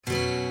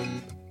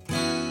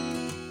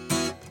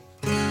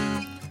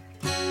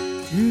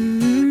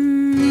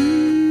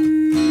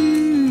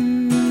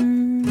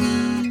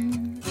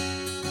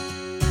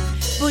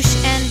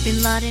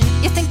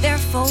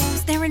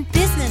foes, they're in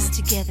business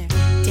together.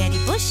 Danny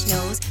Bush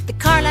knows the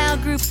Carlyle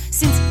Group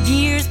since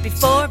years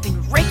before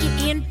been raking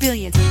in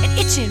billions and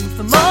itching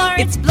for more.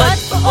 It's blood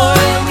for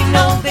oil, we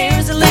know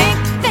there's a link.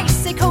 They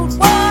say Cold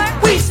War,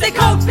 we say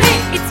Code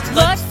Pink. It's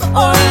blood for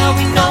oil,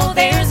 we know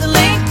there's a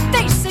link.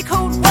 They say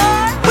Cold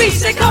War, we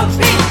say Code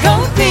Pink.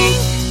 Code Pink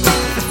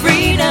for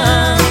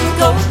freedom,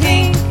 Code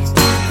Pink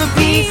for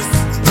peace,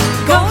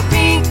 Code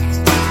Pink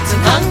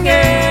till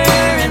hunger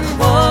and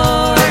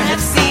war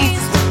have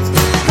ceased.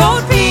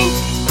 Code Pink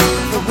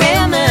for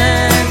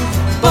women,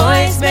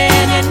 boys,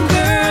 men, and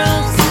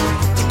girls.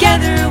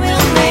 Together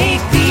we'll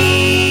make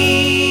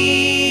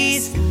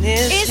peace in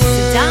this Is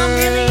world. Saddam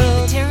really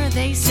the terror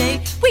they say?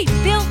 We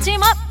built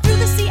him up through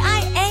the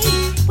CIA.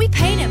 We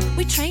paid him,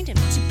 we trained him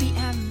to be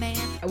our man.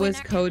 That was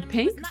Code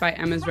Pink by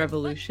Emma's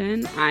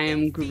Revolution. I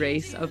am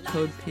Grace of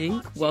Code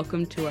Pink.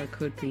 Welcome to our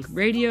Code Pink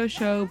radio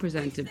show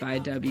presented by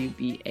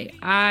WBAI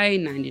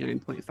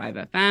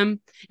 99.5 FM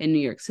in New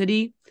York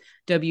City,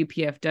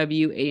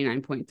 WPFW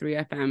 89.3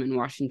 FM in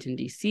Washington,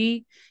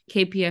 D.C.,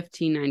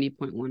 KPFT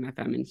 90.1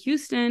 FM in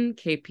Houston,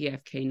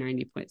 KPFK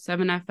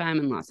 90.7 FM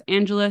in Los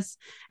Angeles,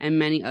 and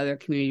many other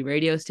community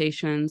radio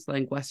stations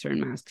like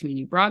Western Mass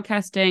Community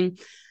Broadcasting,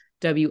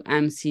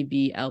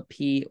 WMCB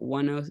LP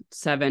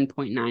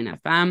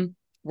 107.9 FM.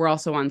 We're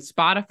also on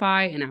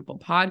Spotify and Apple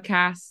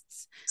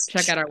Podcasts.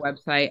 Check out our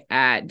website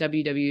at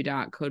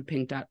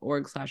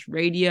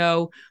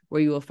www.codepink.org/radio,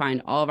 where you will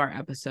find all of our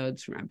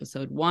episodes from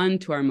episode 1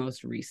 to our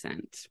most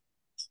recent.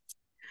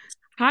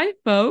 Hi,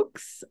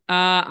 folks.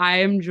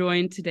 I am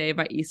joined today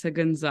by Isa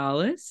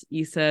Gonzalez.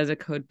 Isa is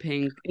Code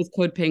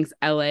Pink's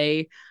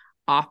LA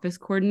office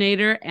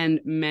coordinator and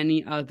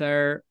many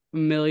other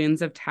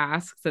millions of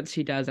tasks that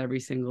she does every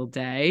single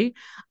day.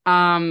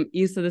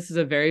 Isa, this is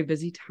a very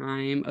busy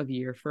time of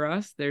year for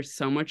us. There's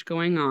so much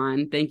going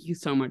on. Thank you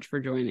so much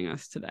for joining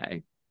us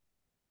today.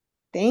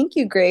 Thank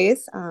you,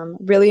 Grace.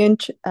 Really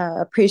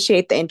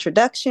appreciate the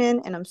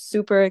introduction, and I'm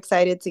super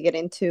excited to get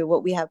into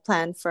what we have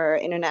planned for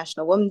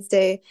International Women's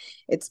Day.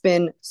 It's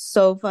been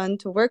so fun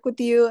to work with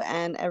you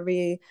and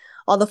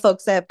all the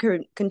folks that have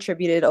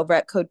contributed over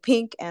at Code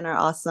Pink and our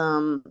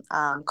awesome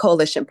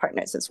coalition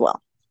partners as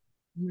well.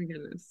 Oh my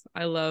goodness.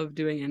 I love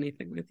doing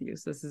anything with you.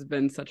 So this has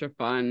been such a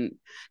fun,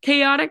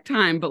 chaotic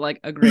time, but like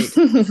a great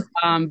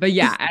time. But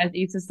yeah, as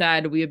Isa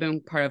said, we have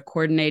been part of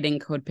coordinating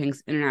Code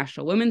Pink's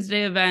International Women's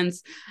Day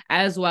events,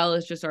 as well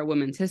as just our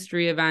Women's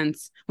History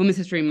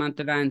Month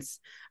events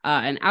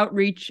and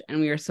outreach. And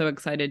we are so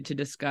excited to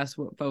discuss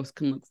what folks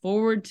can look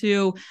forward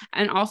to,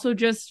 and also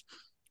just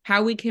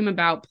how we came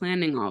about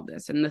planning all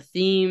this and the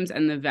themes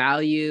and the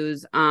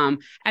values and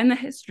the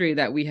history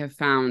that we have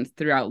found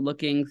throughout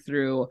looking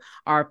through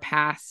our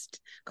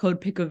past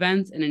Code Pink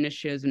events and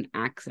initiatives and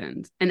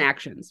actions.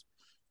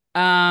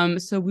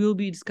 So we'll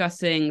be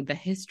discussing the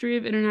history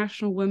of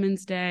International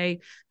Women's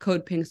Day,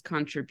 Code Pink's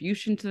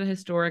contribution to the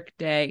historic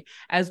day,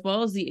 as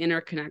well as the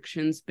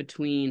interconnections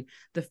between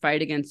the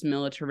fight against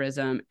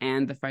militarism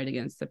and the fight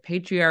against the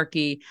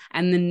patriarchy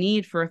and the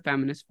need for a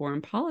feminist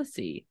foreign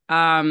policy.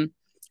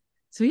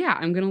 So yeah,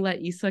 I'm going to let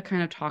Isa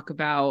kind of talk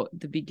about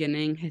the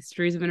beginning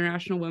histories of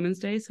International Women's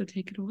Day. So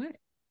take it away.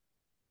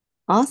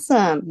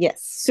 Awesome.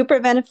 Yes, super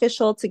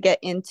beneficial to get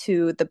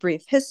into the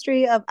brief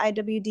history of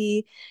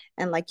IWD.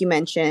 And like you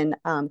mentioned,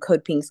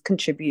 Code Pink's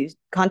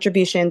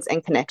contributions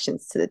and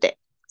connections to the day.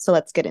 So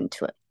let's get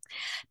into it.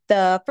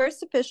 The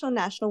first official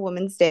National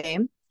Women's Day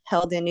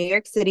held in New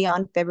York City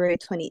on February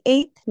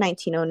 28th,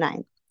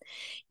 1909.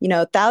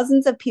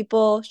 Thousands of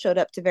people showed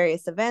up to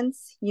various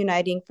events,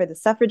 uniting for the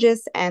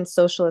suffragist and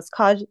socialist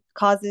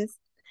causes,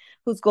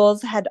 whose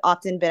goals had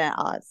often been at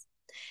odds.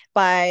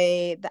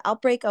 By the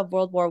outbreak of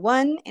World War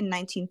I in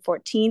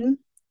 1914,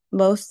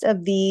 most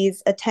of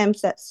these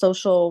attempts at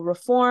social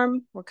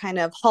reform were kind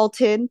of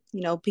halted,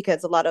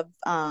 because a lot of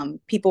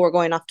people were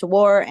going off to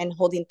war and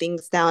holding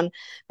things down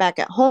back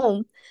at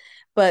home.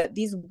 But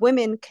these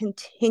women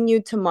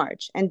continued to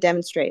march and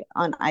demonstrate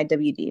on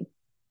IWD.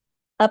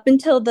 Up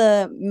until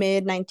the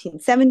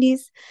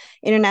mid-1970s,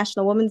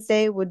 International Women's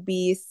Day would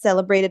be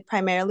celebrated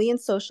primarily in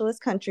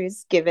socialist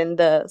countries, given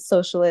the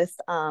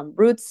socialist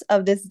roots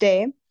of this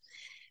day.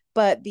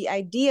 But the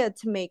idea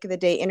to make the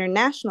day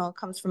international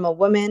comes from a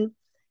woman.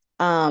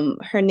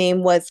 Her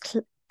name was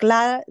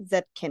Clara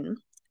Zetkin,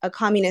 a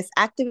communist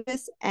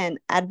activist and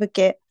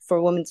advocate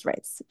for women's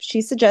rights.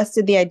 She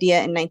suggested the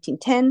idea in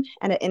 1910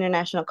 at an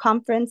international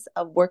conference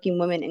of working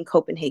women in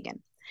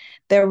Copenhagen.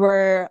 There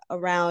were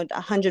around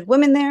 100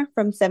 women there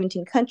from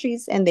 17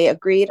 countries, and they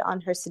agreed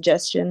on her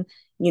suggestion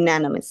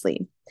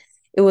unanimously.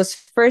 It was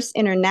first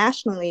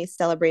internationally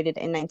celebrated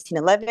in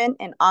 1911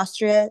 in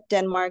Austria,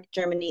 Denmark,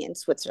 Germany, and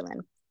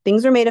Switzerland.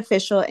 Things were made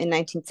official in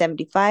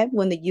 1975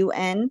 when the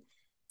UN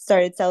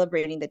started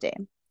celebrating the day.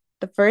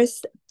 The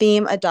first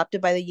theme adopted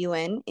by the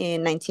UN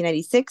in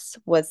 1996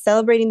 was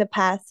celebrating the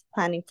past,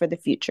 planning for the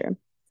future.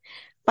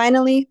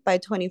 Finally, by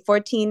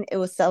 2014, it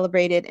was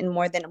celebrated in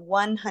more than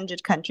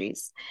 100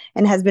 countries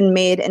and has been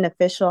made an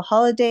official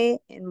holiday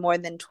in more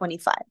than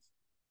 25.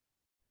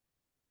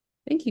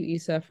 Thank you,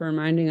 Isa, for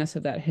reminding us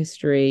of that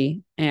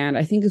history. And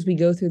I think as we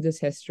go through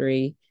this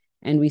history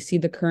and we see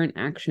the current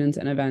actions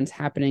and events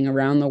happening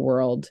around the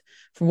world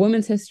for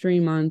Women's History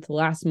Month,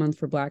 last month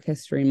for Black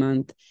History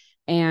Month,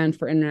 and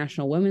for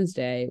International Women's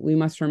Day, we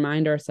must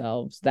remind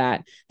ourselves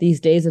that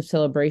these days of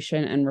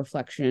celebration and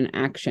reflection and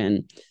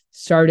action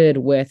started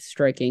with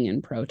striking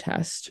and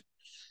protest.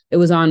 It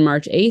was on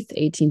March 8th,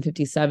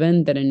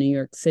 1857, that in New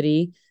York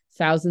City,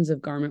 thousands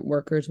of garment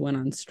workers went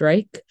on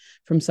strike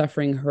from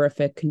suffering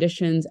horrific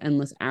conditions,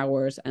 endless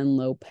hours, and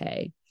low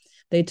pay.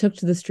 They took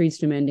to the streets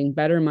demanding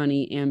better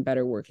money and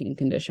better working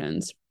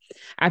conditions.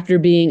 After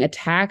being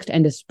attacked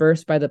and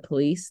dispersed by the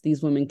police,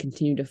 these women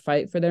continued to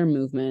fight for their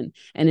movement,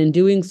 and in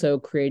doing so,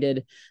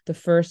 created the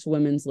first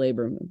women's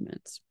labor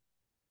movements.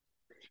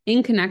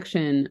 In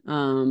connection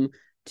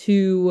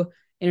to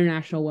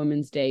International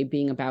Women's Day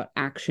being about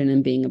action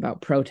and being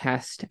about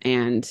protest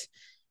and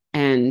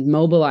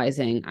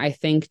mobilizing, I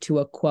think to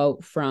a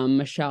quote from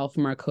Michelle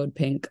from our Code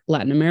Pink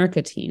Latin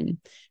America team.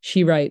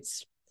 She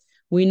writes,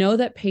 "We know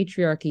that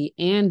patriarchy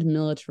and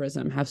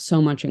militarism have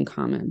so much in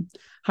common.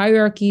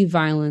 Hierarchy,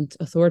 violence,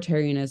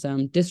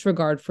 authoritarianism,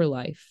 disregard for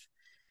life,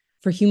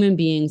 for human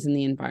beings and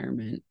the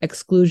environment,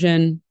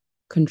 exclusion,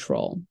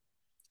 control.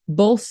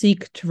 Both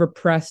seek to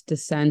repress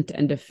dissent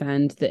and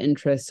defend the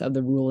interests of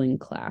the ruling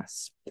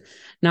class.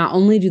 Not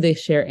only do they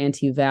share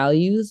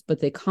anti-values, but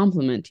they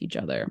complement each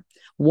other.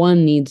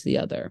 One needs the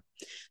other.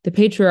 The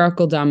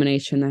patriarchal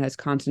domination that has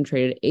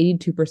concentrated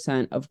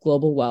 82% of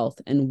global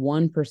wealth and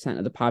 1%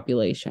 of the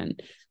population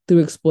through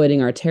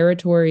exploiting our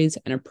territories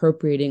and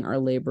appropriating our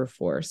labor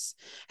force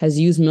has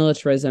used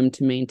militarism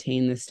to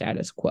maintain the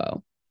status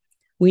quo.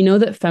 We know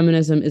that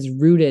feminism is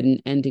rooted in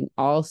ending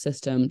all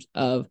systems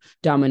of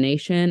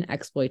domination,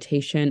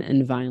 exploitation,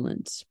 and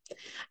violence.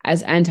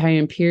 As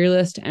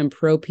anti-imperialist and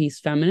pro-peace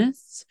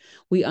feminists,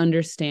 we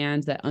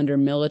understand that under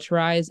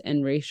militarized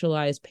and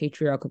racialized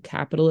patriarchal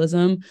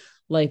capitalism,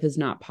 life is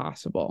not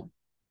possible.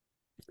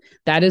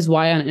 That is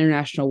why on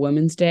International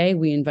Women's Day,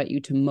 we invite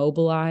you to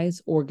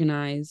mobilize,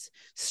 organize,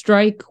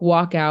 strike,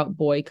 walk out,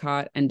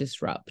 boycott, and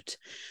disrupt,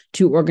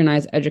 to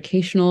organize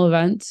educational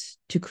events,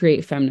 to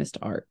create feminist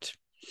art.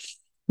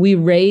 We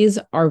raise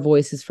our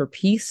voices for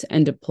peace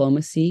and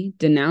diplomacy,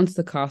 denounce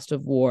the cost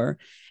of war,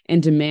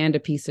 and demand a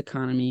peace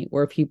economy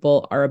where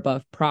people are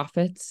above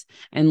profits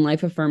and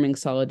life-affirming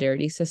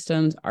solidarity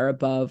systems are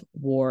above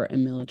war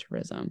and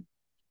militarism."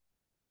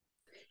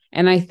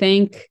 And I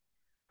thank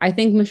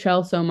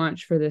Michelle so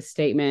much for this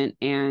statement,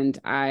 and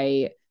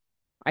I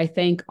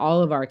thank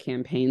all of our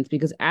campaigns,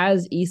 because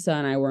as Isa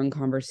and I were in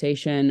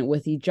conversation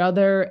with each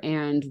other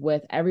and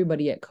with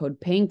everybody at Code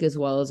Pink, as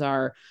well as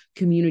our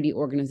community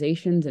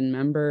organizations and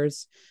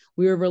members,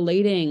 we were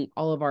relating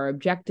all of our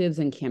objectives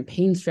and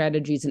campaign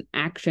strategies and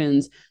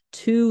actions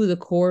to the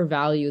core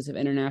values of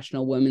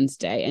International Women's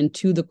Day and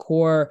to the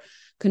core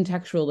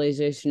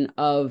contextualization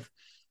of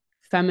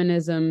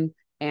feminism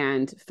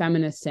and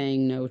feminists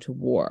saying no to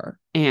war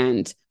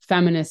and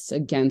feminists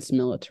against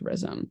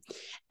militarism.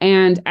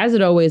 And as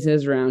it always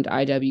is around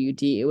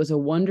IWD, it was a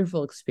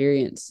wonderful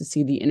experience to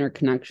see the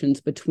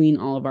interconnections between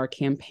all of our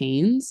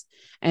campaigns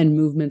and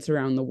movements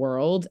around the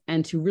world,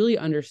 and to really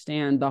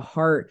understand the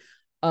heart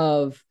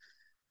of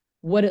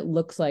what it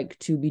looks like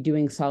to be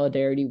doing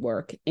solidarity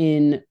work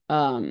in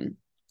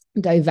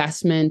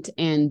divestment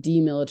and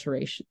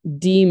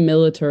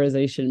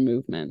demilitarization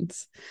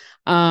movements.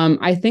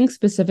 I think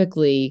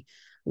specifically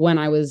when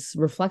I was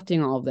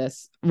reflecting on all of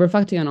this,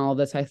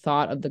 I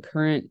thought of the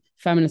current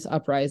feminist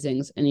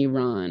uprisings in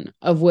Iran,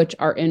 of which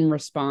are in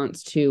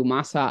response to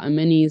Mahsa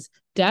Amini's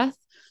death,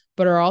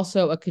 but are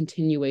also a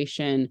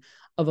continuation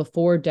of a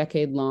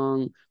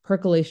 4-decade-long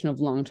percolation of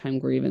longtime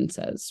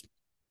grievances.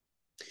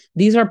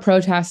 These are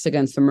protests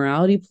against the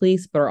morality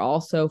police, but are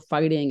also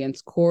fighting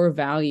against core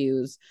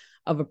values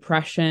of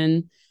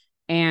oppression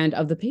and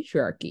of the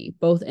patriarchy,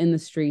 both in the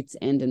streets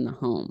and in the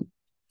home.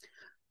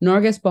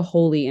 Narges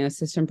Baholi, an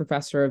assistant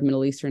professor of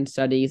Middle Eastern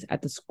Studies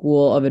at the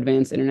School of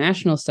Advanced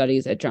International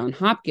Studies at Johns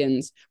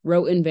Hopkins,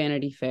 wrote in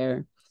Vanity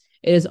Fair,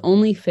 "It is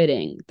only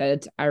fitting that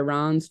it's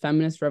Iran's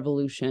feminist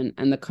revolution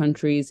and the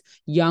country's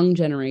young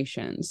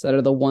generations that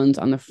are the ones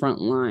on the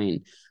front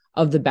line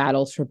of the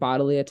battles for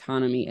bodily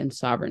autonomy and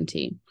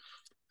sovereignty.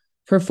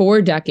 For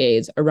 4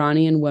 decades,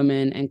 Iranian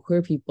women and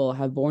queer people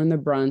have borne the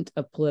brunt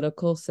of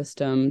political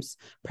systems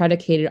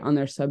predicated on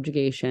their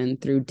subjugation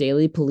through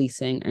daily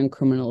policing and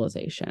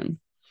criminalization.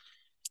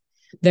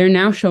 They're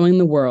now showing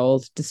the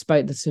world,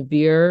 despite the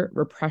severe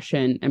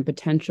repression and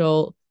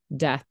potential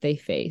death they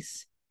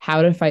face,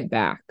 how to fight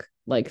back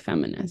like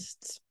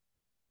feminists."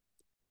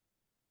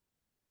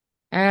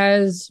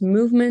 As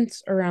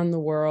movements around the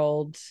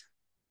world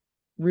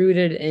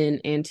rooted in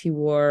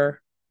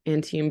anti-war,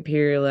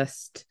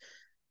 anti-imperialist,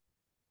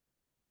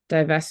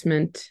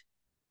 divestment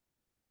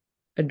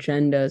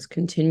agendas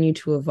continue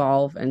to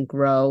evolve and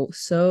grow,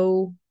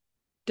 so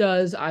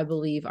does, I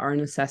believe, our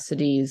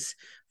necessities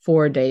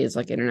for days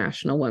like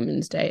International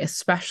Women's Day,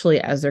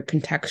 especially as they're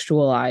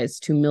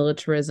contextualized to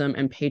militarism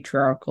and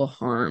patriarchal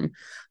harm,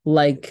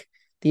 like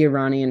the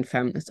Iranian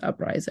feminist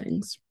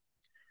uprisings.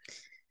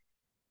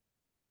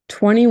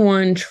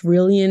 21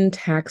 trillion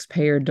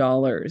taxpayer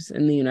dollars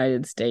in the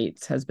United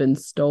States has been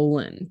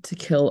stolen to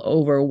kill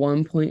over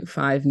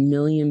 1.5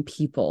 million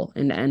people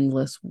in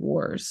endless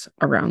wars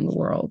around the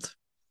world.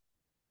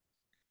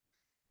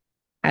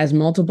 As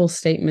multiple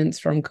statements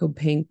from Code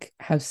Pink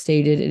have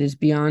stated, it is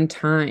beyond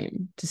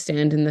time to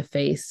stand in the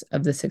face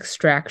of this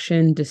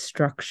extraction,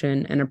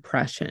 destruction, and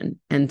oppression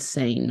and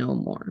say no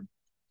more.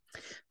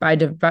 By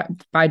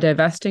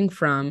divesting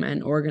from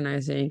and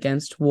organizing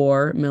against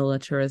war,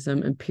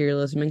 militarism,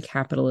 imperialism, and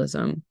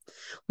capitalism,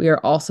 we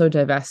are also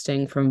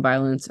divesting from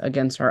violence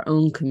against our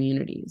own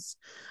communities,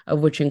 of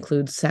which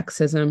includes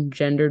sexism,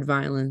 gendered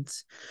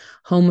violence,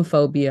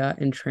 homophobia,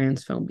 and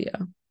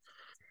transphobia.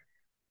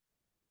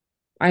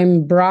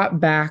 I'm brought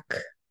back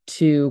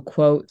to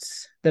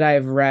quotes that I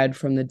have read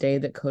from the day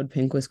that Code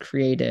Pink was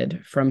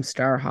created from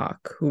Starhawk,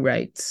 who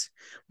writes,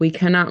 "We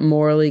cannot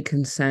morally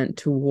consent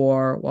to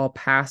war while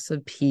paths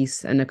of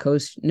peace and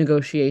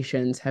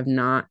negotiations have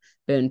not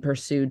been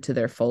pursued to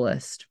their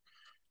fullest.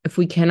 If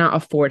we cannot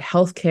afford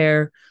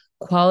healthcare,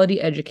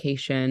 quality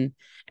education,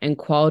 and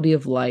quality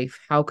of life,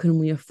 how can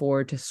we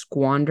afford to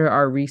squander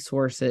our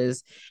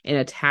resources in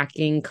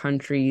attacking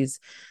countries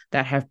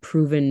that have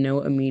proven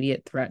no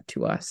immediate threat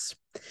to us?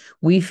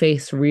 We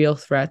face real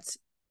threats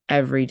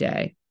every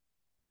day."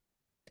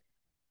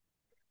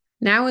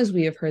 Now, as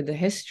we have heard the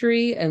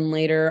history, and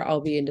later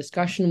I'll be in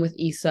discussion with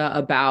Isa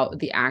about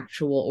the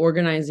actual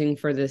organizing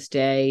for this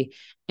day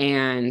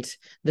and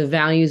the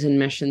values and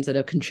missions that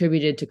have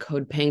contributed to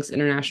Code Pink's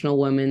International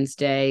Women's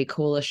Day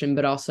Coalition,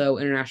 but also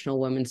International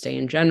Women's Day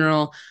in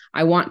general,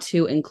 I want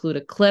to include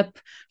a clip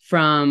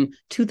from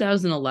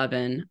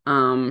 2011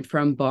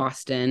 from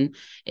Boston.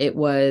 It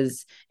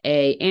was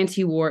an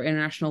anti-war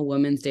International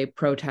Women's Day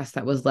protest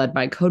that was led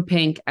by Code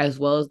Pink, as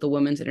well as the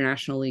Women's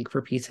International League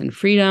for Peace and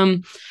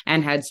Freedom,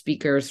 and had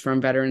speakers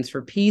from Veterans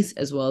for Peace,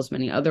 as well as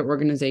many other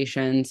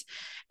organizations.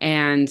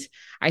 And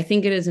I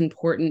think it is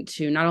important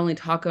to not only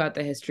talk about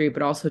the history,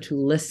 but also to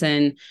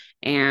listen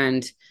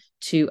and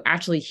to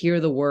actually hear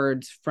the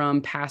words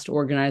from past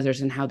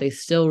organizers and how they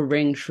still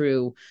ring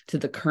true to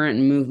the current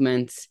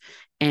movements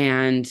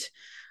and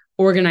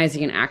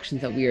organizing and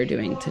actions that we are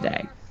doing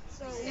today.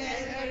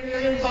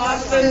 In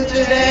Boston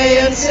today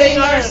and sing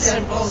our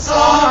simple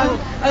song,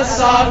 a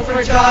song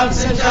for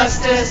jobs and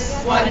justice,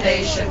 one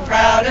nation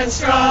proud and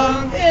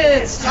strong.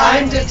 It's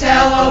time to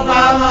tell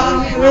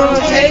Obama we won't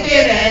take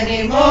it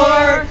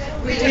anymore.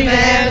 We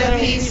demand a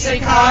peace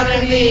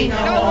economy, no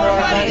more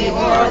money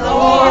for the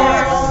war.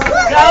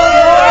 No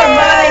more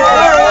money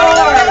for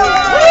war.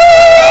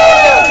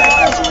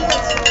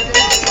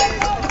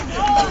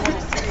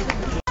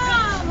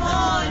 Come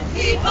on,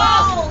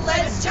 people,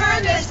 let's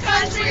turn this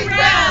country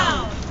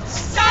round.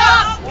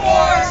 Stop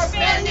war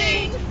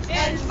spending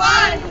and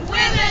fund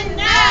women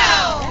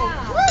now.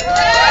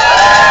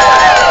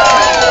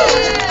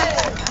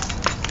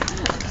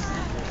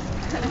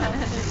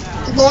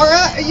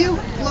 Laura, are you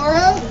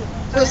Laura?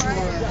 Where's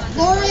Laura?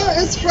 Laura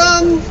is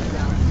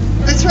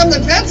from the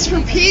Vets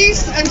for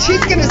Peace, and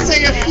she's going to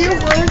say a few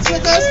words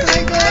with us,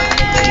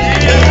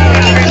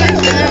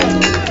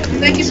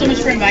 Thank you so much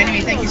for inviting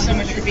me. Thank you so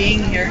much for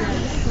being here.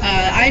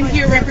 I'm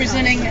here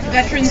representing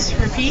Veterans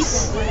for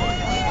Peace.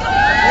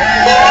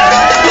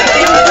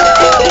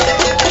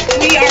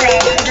 We are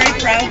a very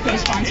proud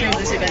co-sponsor of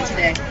this event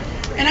today.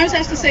 And I was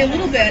asked to say a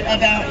little bit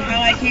about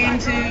how I came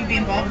to be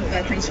involved with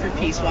Veterans for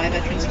Peace. Why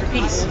Veterans for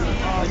Peace?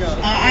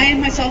 I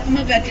myself am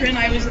a veteran.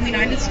 I was in the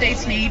United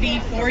States Navy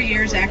 4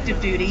 years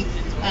active duty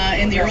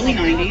in the early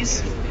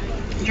 90s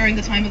during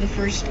the time of the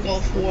first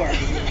Gulf War.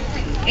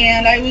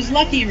 And I was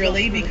lucky,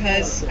 really,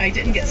 because I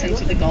didn't get sent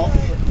to the Gulf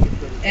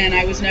and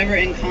I was never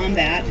in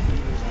combat.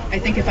 I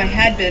think if I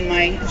had been,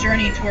 my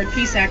journey toward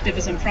peace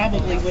activism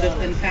probably would have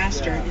been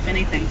faster, if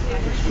anything.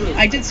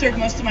 I did serve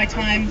most of my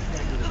time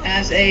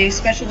as a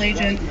special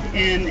agent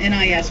in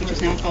NIS, which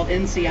is now called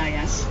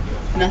NCIS.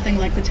 Nothing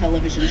like the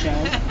television show,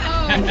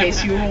 in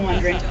case you were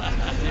wondering.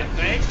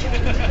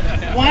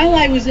 While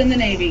I was in the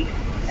Navy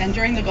and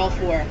during the Gulf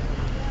War,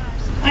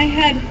 I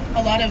had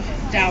a lot of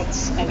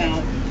doubts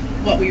about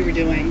what we were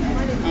doing.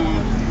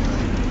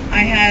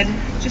 I had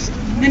just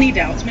many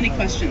doubts, many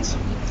questions.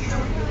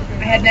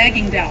 I had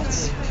nagging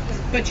doubts,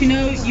 but you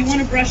know, you want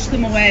to brush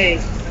them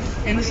away.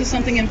 And this is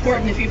something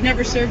important. If you've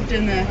never served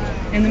in the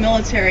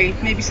military,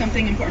 maybe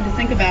something important to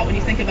think about when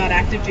you think about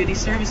active duty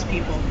service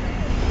people.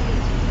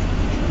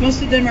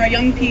 Most of them are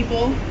young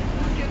people,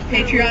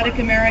 patriotic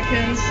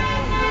Americans.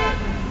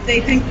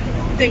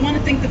 They want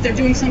to think that they're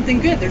doing something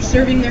good. They're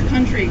serving their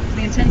country.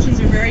 The intentions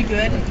are very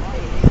good.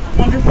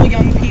 Wonderful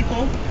young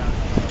people.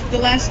 The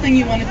last thing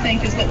you want to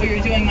think is that what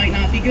you're doing might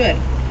not be good.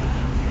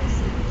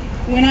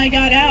 When I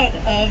got out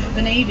of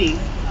the Navy,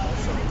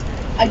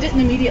 I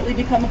didn't immediately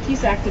become a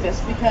peace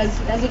activist because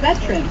as a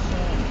veteran,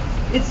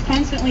 it's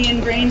constantly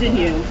ingrained in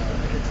you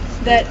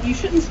that you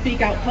shouldn't speak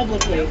out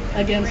publicly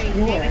against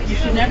war. You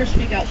should never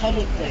speak out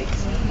publicly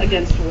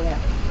against war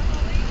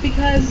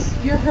because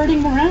you're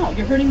hurting morale.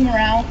 You're hurting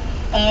morale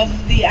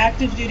of the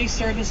active duty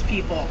service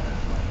people.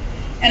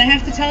 And I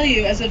have to tell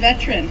you, as a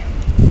veteran,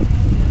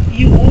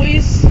 you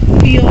always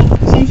feel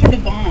sort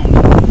of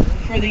bond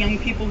for the young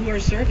people who are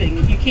serving.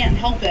 If you can't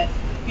help it,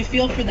 you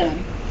feel for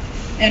them.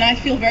 And I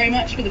feel very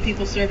much for the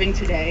people serving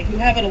today who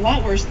have it a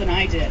lot worse than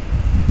I did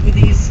with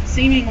these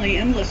seemingly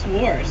endless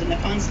wars and the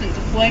constant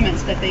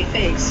deployments that they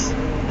face.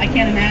 I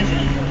can't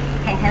imagine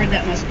how hard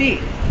that must be.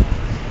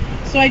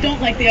 So I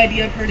don't like the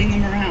idea of herding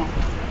them around.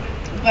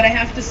 But I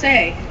have to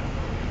say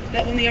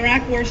that when the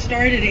Iraq War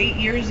started 8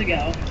 years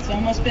ago, it's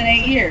almost been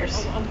 8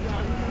 years,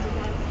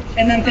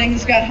 and then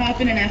things got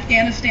hopping in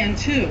Afghanistan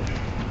too.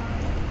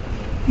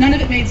 None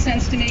of it made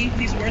sense to me.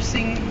 These wars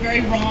seem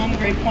very wrong,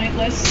 very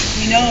pointless.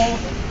 We know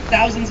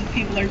thousands of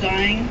people are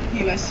dying,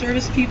 U.S.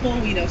 service people.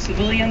 We know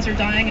civilians are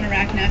dying in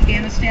Iraq and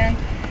Afghanistan.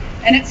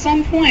 And at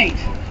some point,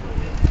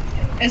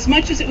 as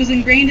much as it was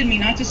ingrained in me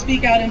not to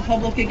speak out in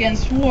public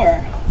against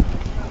war,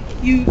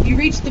 you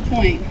reach the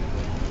point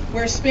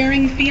where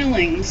sparing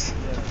feelings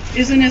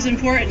isn't as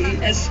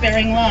important as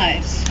sparing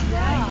lives.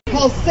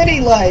 Called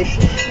City Life.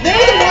 They're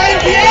the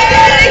ones,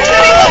 City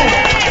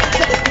Life.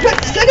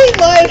 But City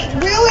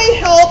Life really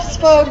helps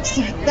folks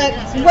that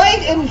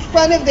right in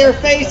front of their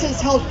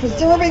faces, help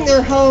preserving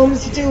their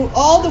homes, do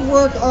all the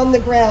work on the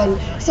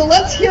ground. So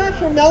let's hear it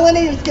from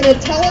Melanie, who's going to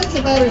tell us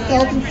about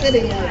herself in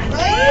City Life.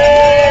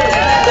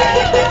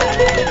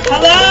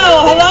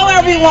 Hello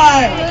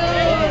everyone.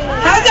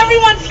 How's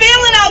everyone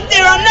feeling out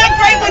there? I'm not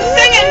great with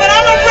singing, but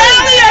I'm a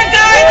rallier,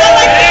 guys. I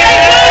like to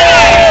make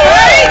noise,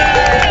 right?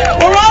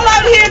 We're all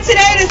out here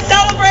today to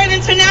celebrate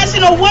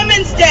International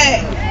Women's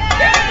Day.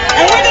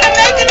 And we're going to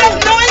make enough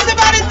noise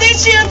about it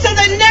this year so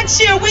that next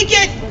year we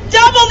get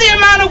double the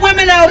amount of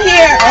women out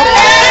here,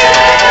 okay?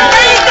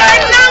 Raise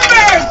our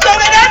numbers so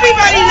that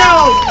everybody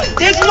knows.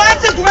 There's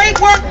lots of great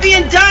work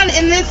being done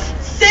in this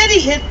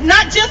city,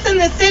 not just in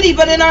the city,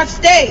 but in our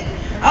state.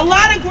 A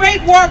lot of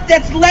great work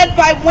that's led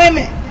by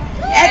women.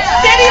 At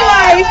City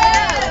Life,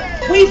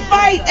 we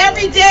fight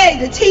every day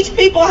to teach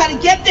people how to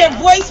get their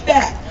voice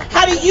back,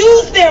 how to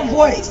use their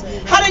voice,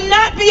 how to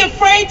not be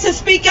afraid to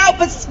speak out,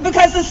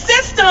 because the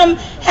system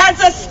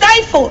has us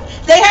stifled.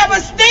 They have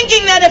us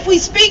thinking that if we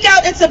speak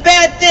out, it's a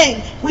bad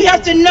thing. We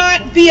have to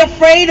not be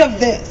afraid of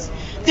this.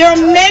 There are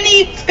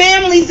many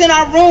families in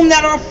our room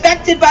that are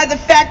affected by the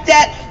fact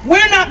that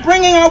we're not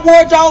bringing our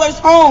war dollars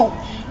home.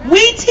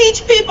 We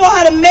teach people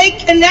how to make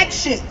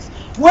connections.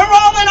 We're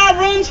all in our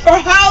rooms for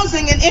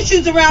housing and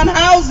issues around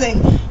housing.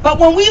 But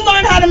when we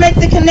learn how to make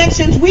the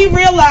connections, we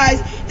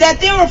realize that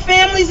there are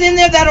families in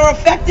there that are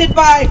affected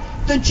by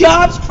the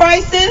jobs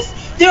crisis.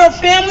 There are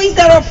families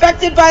that are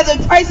affected by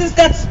the crisis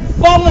that's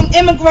following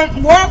immigrant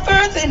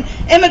workers and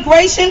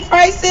immigration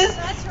crisis.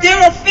 There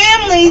are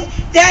families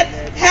that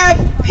have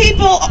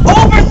people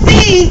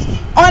overseas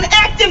on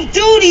active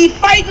duty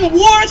fighting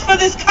wars for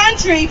this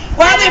country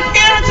while their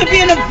parents are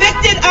being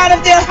evicted out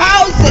of their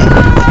housing.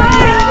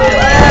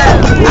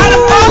 Out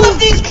of all of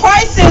these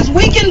crises,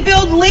 we can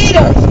build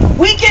leaders.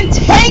 We can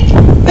take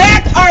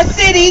back our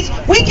cities.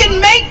 We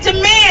can make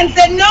demands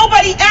that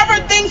nobody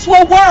ever thinks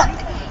will work.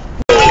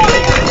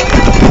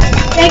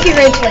 Thank you,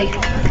 Rachel.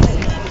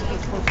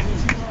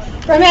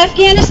 From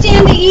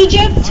Afghanistan to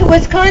Egypt to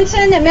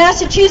Wisconsin and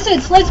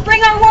Massachusetts, let's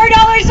bring our war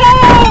dollars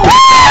home!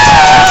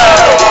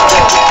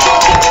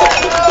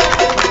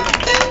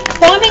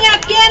 Bombing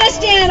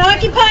Afghanistan,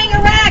 occupying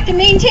Iraq, and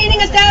maintaining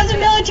 1,000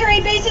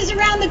 military bases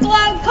around the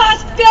globe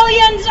costs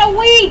billions a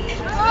week.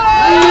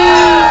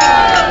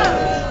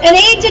 And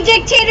aid to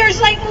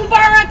dictators like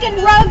Mubarak and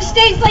rogue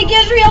states like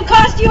Israel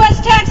cost U.S.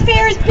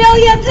 taxpayers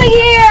billions a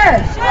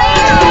year.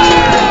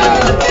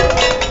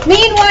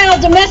 Meanwhile,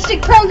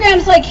 domestic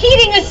programs like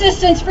heating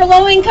assistance for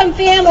low-income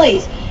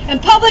families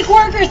and public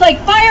workers like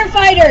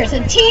firefighters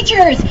and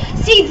teachers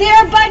see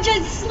their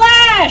budgets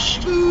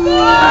slashed.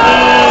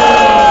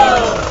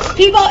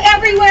 People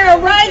everywhere are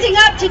rising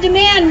up to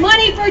demand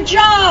money for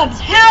jobs,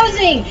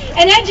 housing,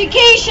 and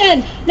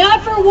education,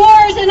 not for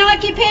wars and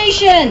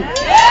occupation.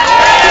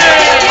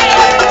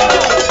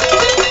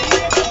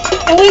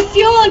 And with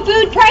fuel and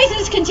food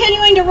prices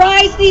continuing to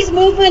rise, these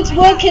movements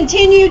will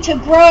continue to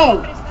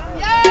grow.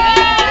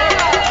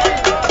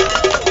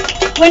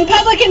 When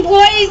public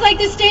employees like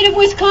the state of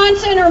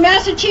Wisconsin or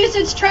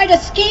Massachusetts try to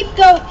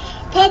scapegoat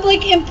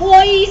public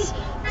employers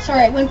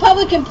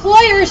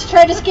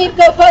try to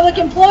scapegoat public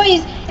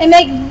employees and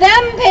make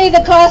them pay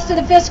the cost of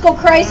the fiscal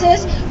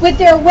crisis with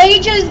their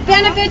wages,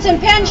 benefits, and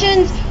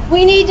pensions,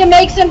 we need to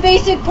make some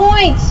basic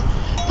points.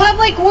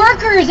 Public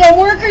workers and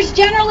workers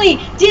generally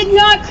did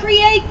not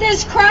create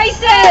this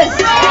crisis.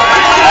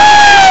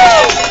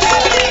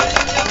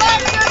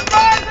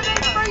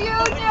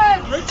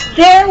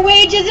 Their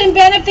wages and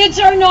benefits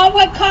are not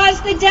what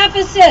caused the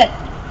deficit.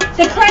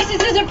 The crisis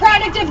is a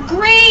product of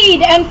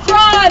greed and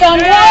fraud on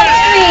Wall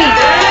Street.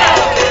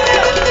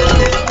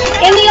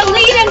 And the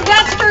elite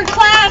investor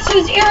class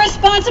whose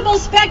irresponsible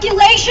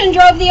speculation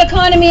drove the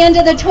economy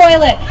into the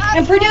toilet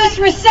and produced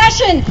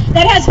recession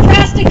that has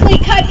drastically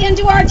cut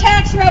into our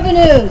tax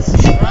revenues.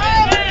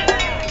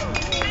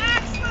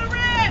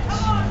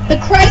 The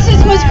crisis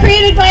was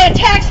created by a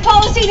tax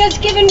policy that's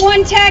given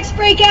one tax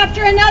break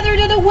after another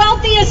to the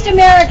wealthiest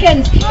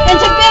Americans and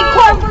to big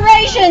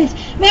corporations,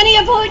 many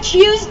of which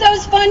use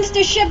those funds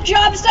to ship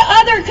jobs to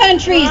other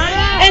countries,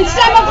 and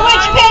some of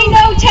which pay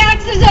no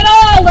taxes at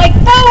all, like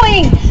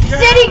Boeing,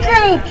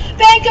 Citigroup,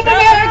 Bank of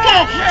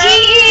America,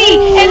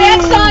 GE, and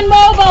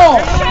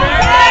ExxonMobil.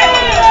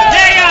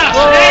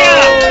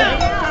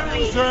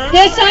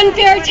 This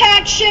unfair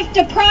tax shift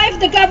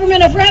deprived the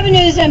government of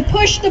revenues and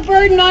pushed the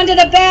burden onto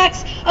the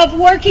backs of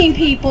working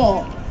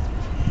people.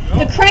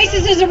 The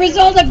crisis is a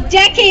result of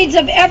decades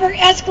of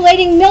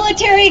ever-escalating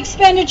military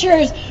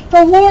expenditures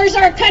for wars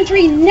our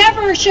country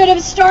never should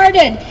have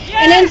started,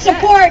 and in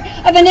support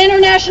of an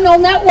international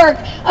network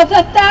of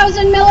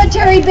 1,000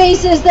 military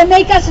bases that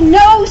make us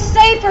no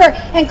safer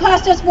and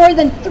cost us more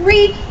than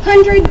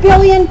 $300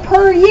 billion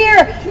per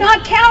year,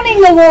 not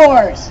counting the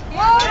wars.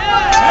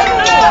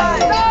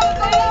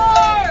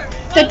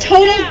 The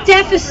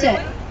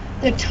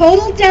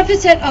total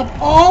deficit of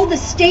all the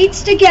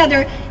states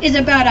together is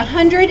about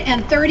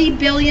 $130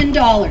 billion.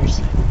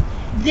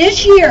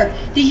 This year,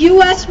 the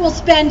U.S. will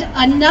spend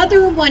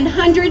another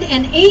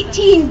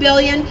 $118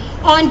 billion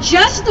on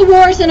just the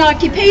wars and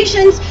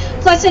occupations,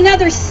 plus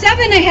another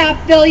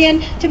 $7.5 billion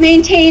to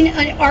maintain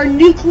our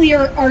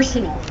nuclear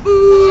arsenal.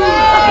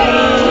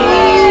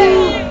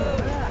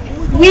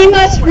 We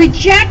must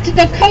reject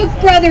the Koch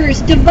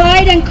brothers'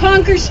 divide and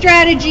conquer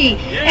strategy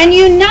and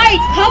unite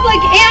public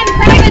and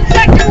private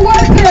sector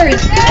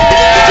workers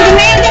to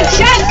demand a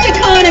just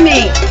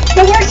economy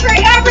that works for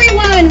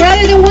everyone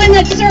rather than one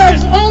that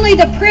serves only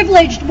the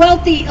privileged,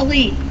 wealthy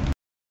elite.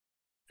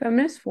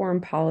 Feminist foreign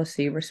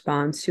policy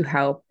responds to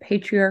how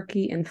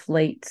patriarchy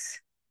inflates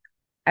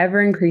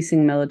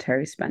ever-increasing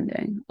military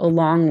spending,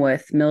 along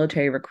with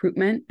military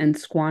recruitment and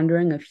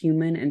squandering of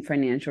human and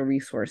financial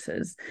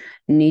resources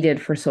needed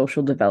for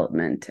social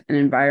development and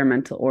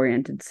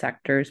environmental-oriented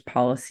sectors,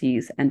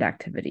 policies, and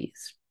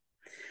activities.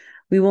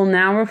 We will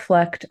now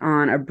reflect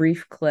on a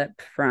brief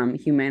clip from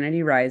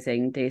Humanity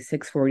Rising, Day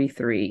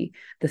 643,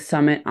 the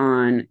Summit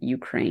on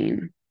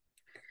Ukraine,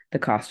 the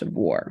Cost of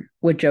War,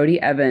 with Jody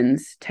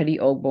Evans, Teddy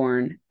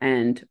Ogborn,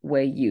 and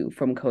Wei Yu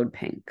from Code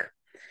Pink.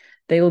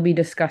 They will be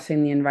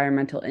discussing the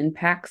environmental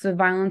impacts of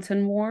violence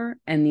and war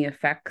and the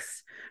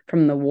effects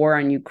from the war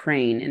on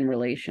Ukraine in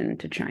relation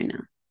to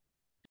China.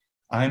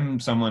 I'm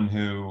someone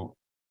who,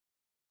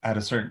 at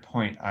a certain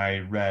point, I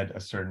read a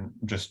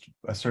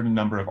certain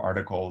number of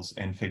articles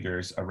and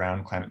figures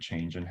around climate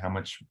change and how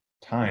much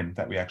time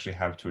that we actually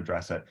have to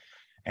address it.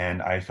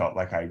 And I felt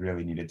like I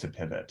really needed to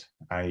pivot.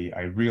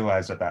 I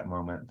realized at that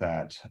moment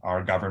that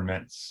our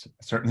governments,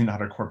 certainly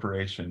not our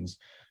corporations,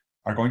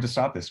 are going to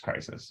stop this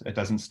crisis. It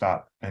doesn't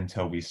stop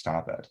until we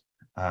stop it.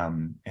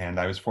 And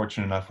I was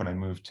fortunate enough when I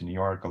moved to New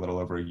York a little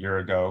over a year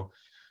ago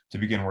to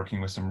begin working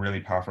with some really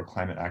powerful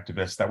climate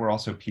activists that were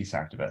also peace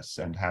activists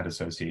and had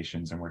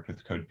associations and worked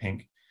with Code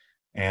Pink.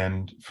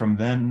 And from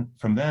them,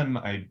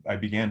 I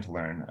began to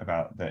learn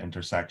about the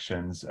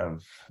intersections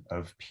of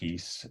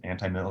peace,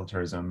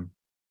 anti-militarism,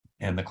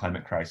 and the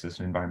climate crisis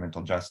and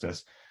environmental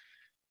justice.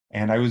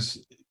 And I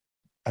was,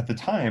 at the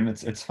time,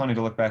 it's funny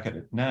to look back at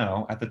it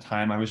now, at the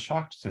time I was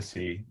shocked to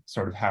see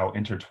sort of how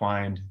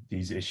intertwined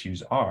these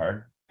issues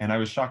are. And I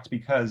was shocked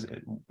because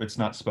it's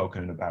not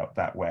spoken about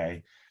that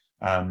way.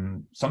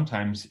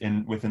 Sometimes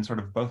within sort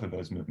of both of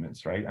those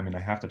movements, right? I mean, I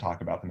have to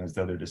talk about them as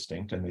though they're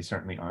distinct, and they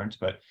certainly aren't,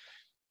 but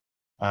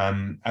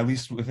at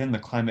least within the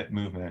climate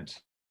movement,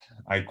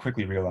 I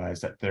quickly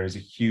realized that there is a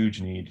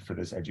huge need for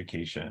this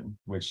education,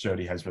 which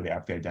Jody has really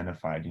aptly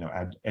identified. You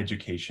know,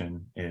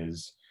 education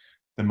is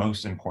the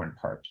most important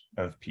part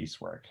of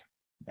peace work.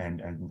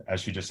 And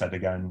as she just said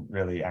again,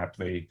 really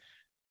aptly,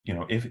 you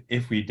know,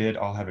 if we did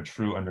all have a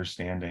true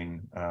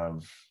understanding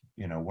of,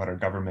 you know, what our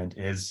government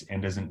is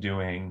and isn't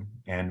doing,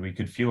 and we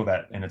could feel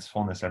that in its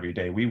fullness every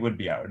day, we would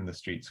be out in the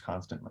streets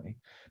constantly.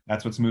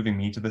 That's what's moving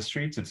me to the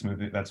streets.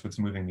 That's what's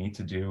moving me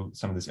to do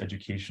some of this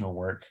educational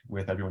work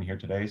with everyone here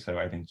today. So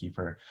I thank you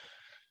for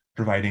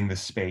providing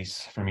this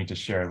space for me to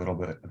share a little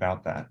bit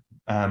about that.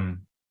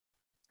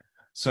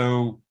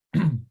 So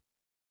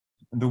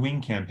the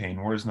WING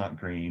campaign, War is Not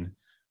Green.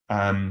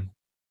 I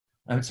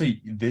would say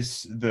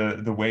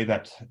the way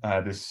that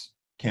this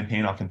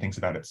campaign often thinks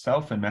about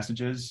itself and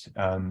messages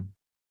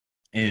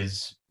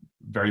is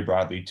very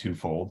broadly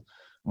twofold.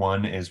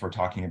 One is we're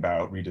talking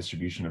about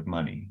redistribution of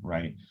money,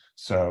 right?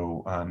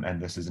 So,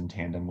 and this is in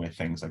tandem with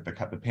things like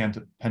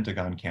the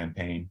Pentagon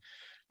campaign.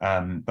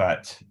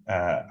 But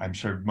I'm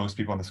sure most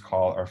people on this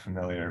call are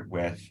familiar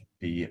with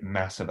the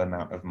massive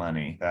amount of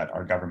money that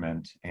our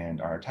government and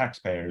our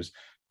taxpayers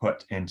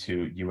put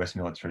into US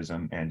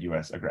militarism and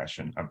US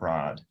aggression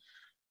abroad.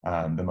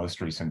 The most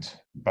recent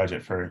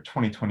budget for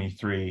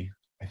 2023,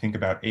 I think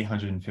about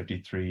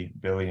 $853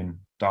 billion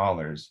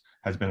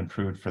has been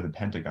approved for the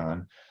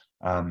Pentagon.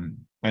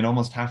 And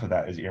almost half of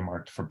that is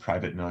earmarked for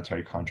private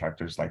military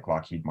contractors like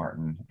Lockheed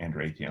Martin and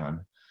Raytheon.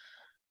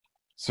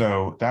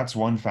 So that's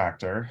one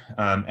factor,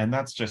 and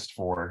that's just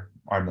for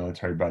our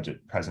military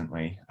budget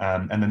presently.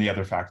 And then the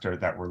other factor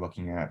that we're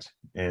looking at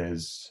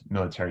is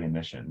military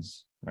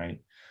emissions, right?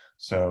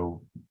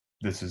 So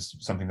this is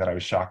something that I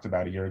was shocked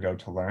about a year ago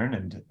to learn,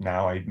 and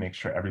now I make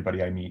sure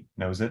everybody I meet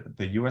knows it.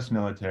 The US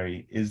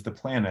military is the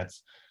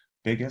planet's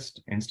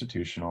biggest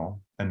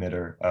institutional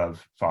emitter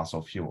of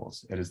fossil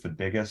fuels. It is the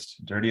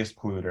biggest, dirtiest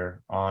polluter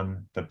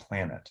on the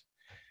planet.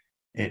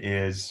 It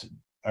is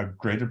a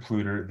greater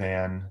polluter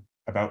than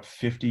about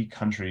 50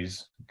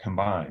 countries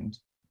combined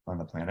on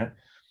the planet.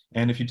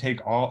 And if you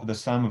take all the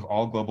sum of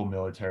all global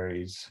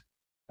militaries,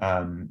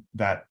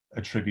 that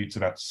attributes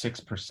about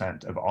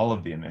 6% of all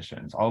of the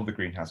emissions, all of the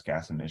greenhouse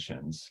gas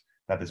emissions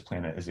that this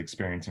planet is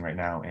experiencing right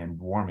now and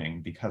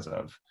warming because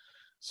of.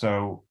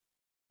 So,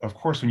 of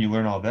course, when you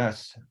learn all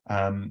this,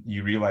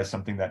 you realize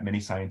something that many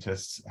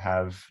scientists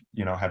have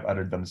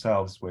uttered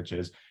themselves, which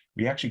is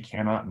we actually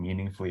cannot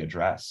meaningfully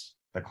address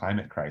the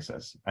climate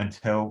crisis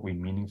until we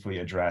meaningfully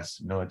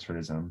address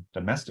militarism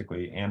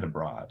domestically and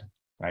abroad,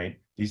 right?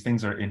 These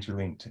things are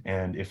interlinked.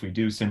 And if we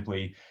do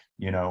simply,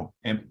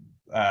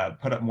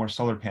 put up more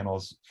solar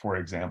panels, for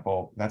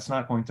example, that's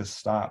not going to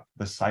stop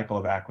the cycle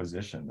of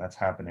acquisition that's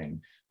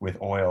happening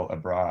with oil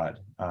abroad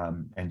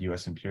and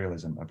US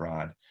imperialism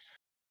abroad.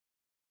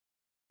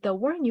 The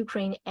war in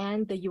Ukraine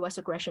and the US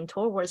aggression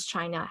towards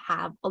China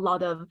have a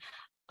lot of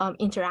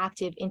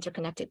interactive,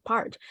 interconnected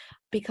part,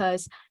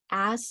 because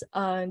as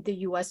the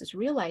US is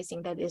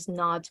realizing that it's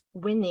not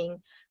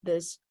winning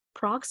this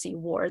proxy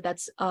war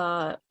that's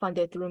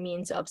funded through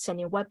means of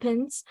sending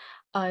weapons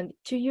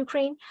to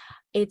Ukraine,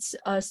 it's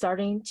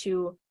starting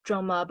to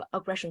drum up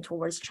aggression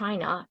towards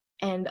China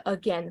and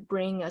again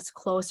bring us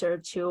closer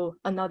to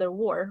another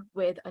war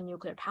with a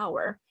nuclear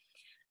power.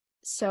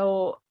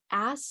 So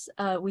as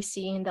we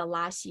see in the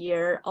last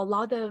year, a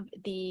lot of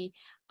the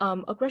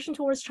aggression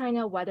towards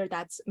China, whether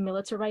that's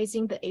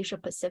militarizing the Asia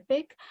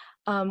Pacific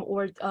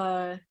or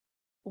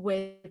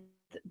with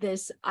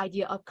this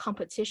idea of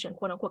competition,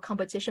 quote unquote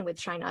competition with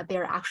China,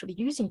 they're actually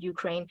using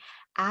Ukraine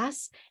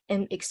as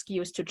an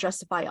excuse to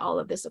justify all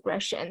of this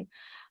aggression.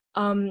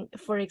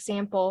 For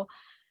example,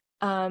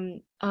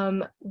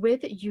 with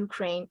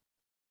Ukraine,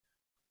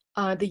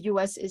 the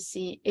US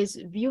is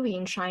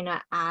viewing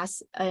China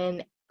as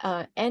an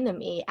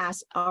enemy,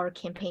 as our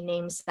campaign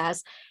name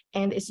says,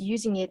 and is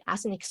using it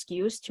as an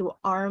excuse to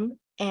arm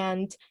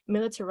and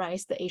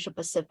militarize the Asia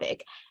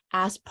Pacific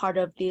as part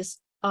of this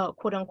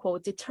quote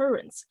unquote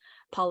deterrence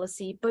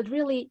policy. But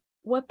really,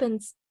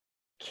 weapons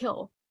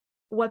kill.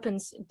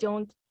 Weapons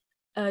don't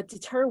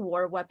deter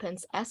war,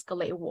 weapons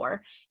escalate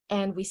war.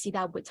 And we see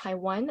that with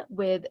Taiwan,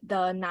 with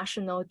the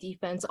National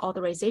Defense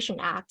Authorization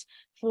Act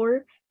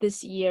for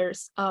this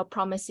year's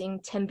promising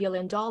 $10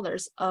 billion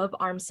of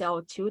arms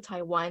sale to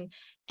Taiwan.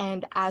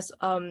 And as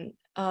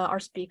our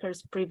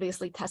speakers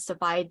previously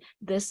testified,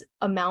 this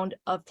amount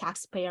of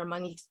taxpayer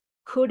money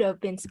could have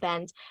been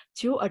spent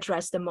to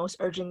address the most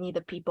urgent need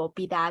of people,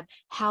 be that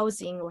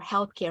housing or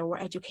healthcare or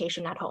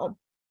education at home.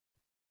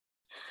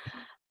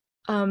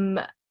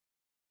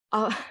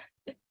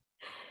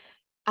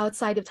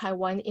 Outside of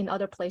Taiwan, in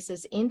other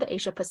places in the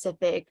Asia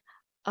Pacific,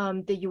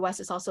 the US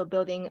is also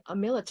building a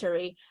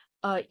military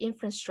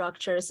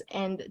infrastructures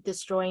and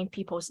destroying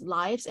people's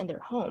lives and their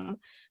home.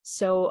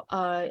 So,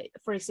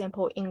 for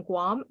example, in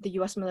Guam, the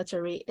US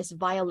military is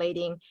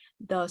violating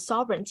the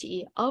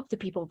sovereignty of the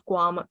people of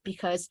Guam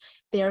because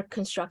they're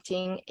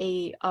constructing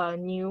a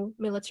new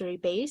military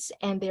base,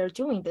 and they're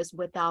doing this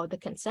without the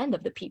consent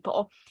of the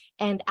people.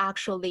 And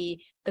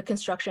actually, the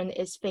construction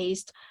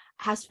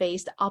has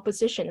faced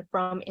opposition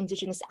from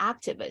indigenous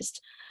activists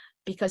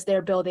because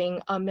they're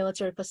building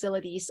military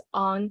facilities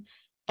on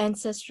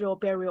ancestral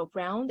burial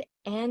ground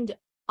and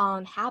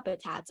on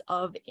habitats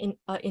of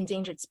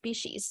endangered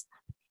species.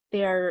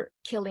 They're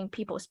killing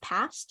people's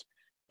past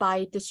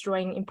by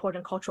destroying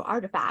important cultural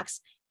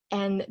artifacts,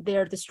 and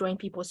they're destroying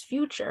people's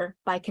future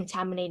by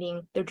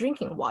contaminating their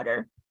drinking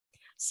water.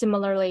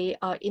 Similarly,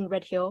 in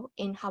Red Hill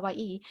in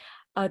Hawaii,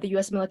 the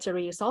US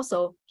military is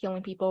also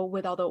killing people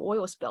with all the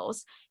oil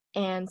spills.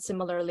 And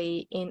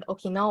similarly, in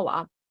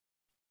Okinawa,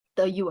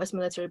 the US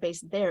military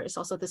base there is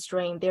also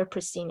destroying their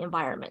pristine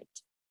environment.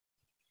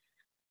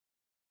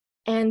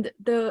 And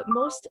the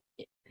most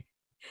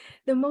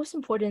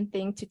important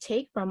thing to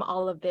take from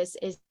all of this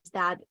is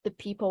that the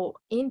people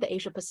in the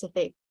Asia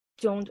Pacific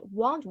don't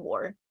want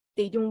war.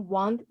 They don't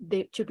want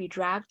to be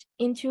dragged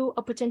into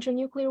a potential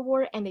nuclear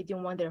war, and they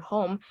don't want their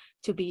home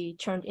to be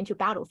turned into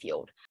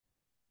battlefield.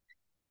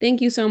 Thank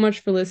you so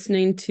much for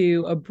listening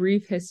to a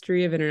brief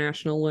history of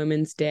International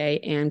Women's Day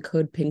and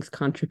Code Pink's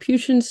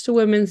contributions to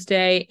Women's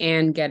Day,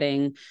 and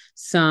getting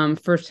some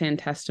firsthand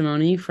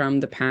testimony from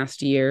the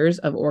past years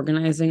of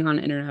organizing on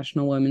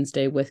International Women's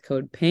Day with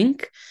Code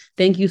Pink.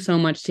 Thank you so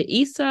much to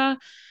Isa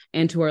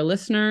and to our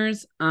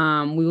listeners.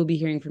 We will be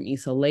hearing from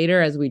Isa later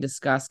as we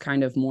discuss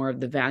kind of more of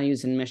the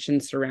values and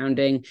missions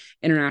surrounding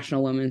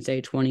International Women's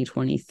Day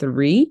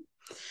 2023.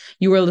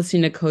 You are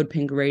listening to Code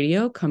Pink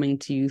Radio, coming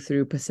to you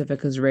through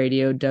Pacifica's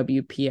Radio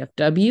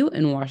WPFW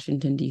in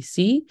Washington,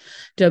 D.C.,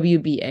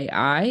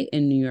 WBAI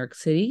in New York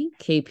City,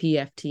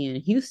 KPFT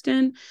in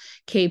Houston,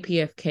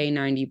 KPFK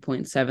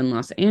 90.7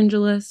 Los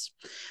Angeles.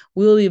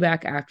 We'll be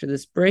back after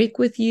this break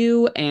with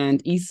you and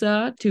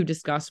Isa to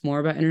discuss more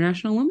about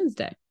International Women's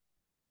Day.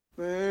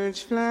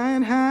 Birds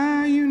flying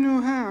high, you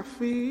know how I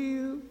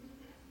feel.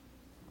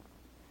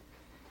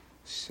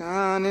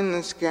 Sun in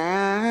the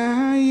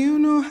sky, you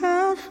know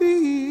how I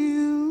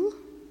feel.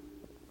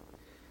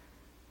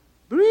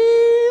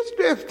 Breeze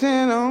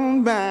drifting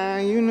on by,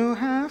 you know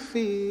how I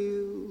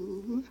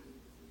feel.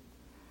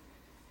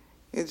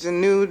 It's a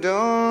new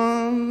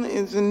dawn,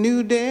 it's a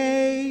new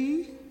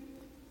day.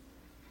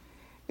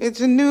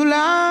 It's a new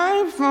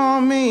life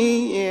for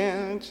me,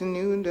 yeah. It's a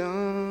new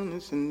dawn,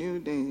 it's a new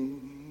day.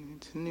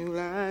 It's a new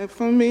life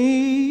for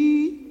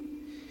me.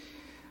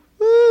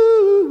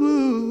 Woo,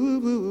 woo,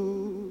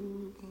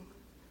 woo.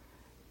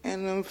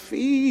 And I'm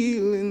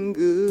feeling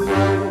good.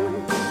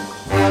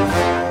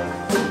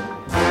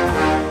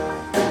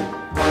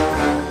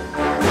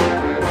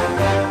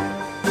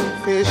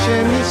 Fish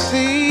in the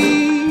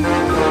sea,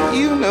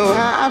 you know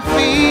how I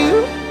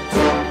feel.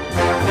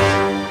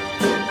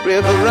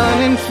 River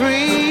running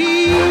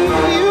free,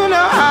 you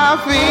know how I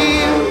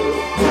feel.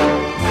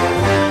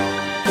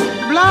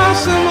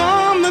 Blossom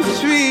on the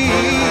tree,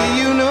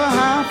 you know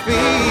how I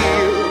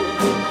feel.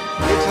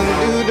 It's a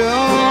new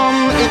dawn,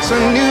 it's a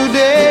new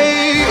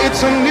day,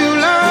 it's a new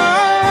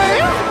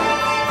life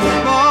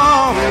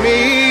for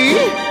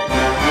me.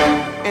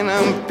 And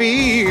I'm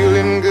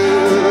feeling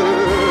good.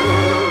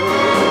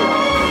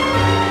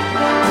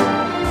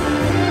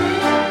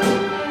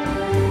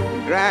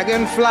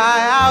 Dragonfly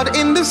out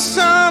in the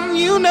sun,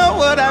 you know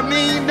what I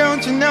mean,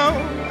 don't you know?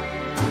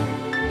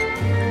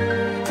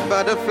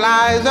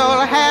 Butterflies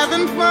all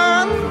having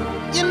fun,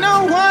 you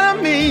know what I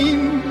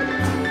mean.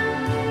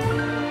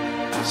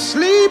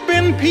 Sleep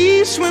in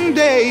peace when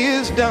day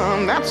is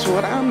done, that's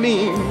what I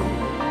mean.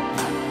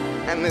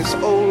 And this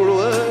old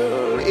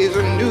world is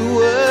a new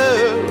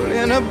world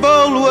and a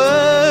bold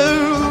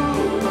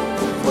world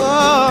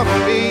for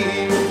me.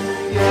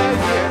 Yeah,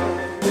 yeah.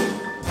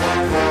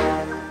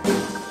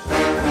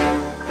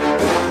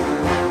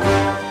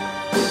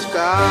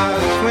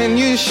 Stars, when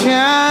you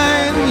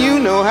shine, you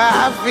know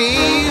how I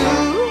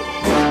feel.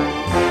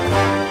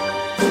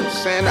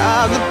 Scent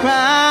of the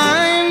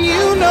pine,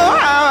 you know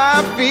how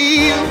I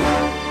feel.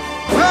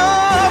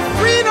 Oh,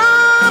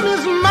 freedom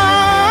is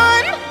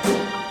mine,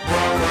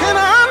 and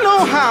I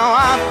know how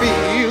I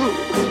feel.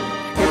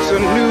 It's a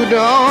new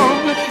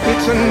dawn,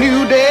 it's a new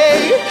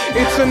day,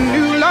 it's a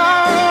new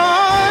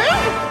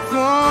life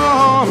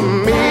for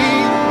me.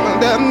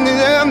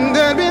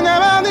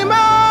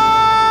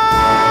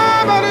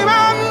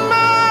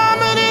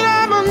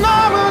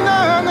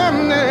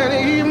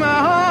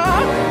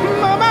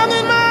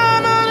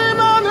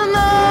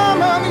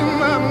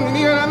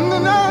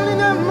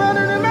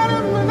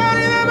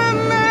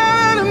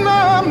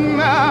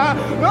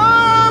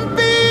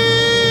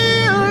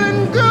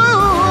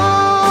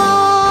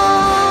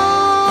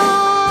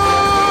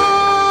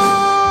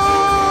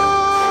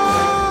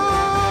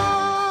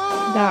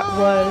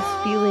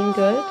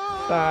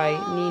 By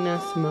Nina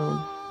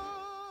Simone.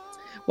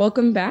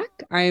 Welcome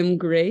back. I am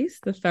Grace,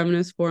 the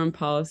Feminist Foreign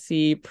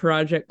Policy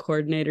Project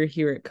Coordinator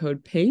here at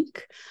Code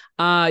Pink.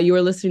 You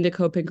are listening to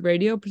Code Pink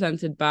Radio,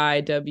 presented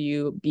by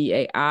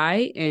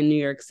WBAI in New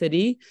York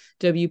City,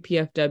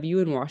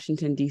 WPFW in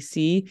Washington,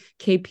 D.C.,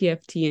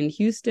 KPFT in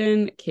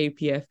Houston,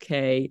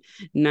 KPFK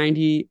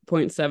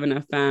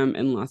 90.7 FM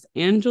in Los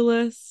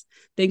Angeles.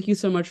 Thank you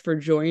so much for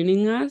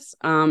joining us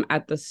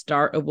at the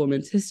start of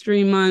Women's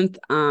History Month,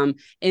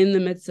 in the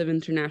midst of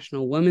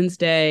International Women's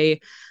Day.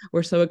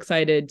 We're so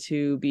excited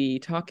to be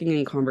talking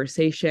in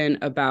conversation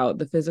about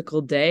the physical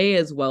day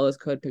as well as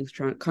Code Pink's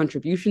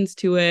contributions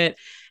to it.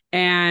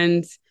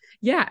 And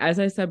yeah, as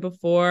I said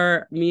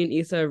before, me and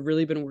Issa have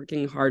really been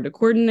working hard to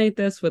coordinate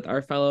this with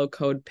our fellow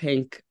Code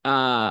Pink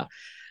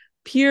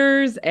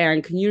peers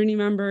and community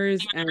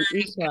members. And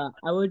Issa,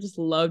 I would just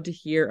love to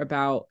hear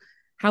about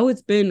how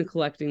it's been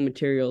collecting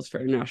materials for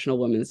International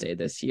Women's Day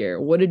this year.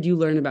 What did you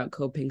learn about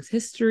Code Pink's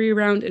history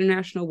around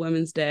International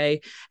Women's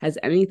Day? Has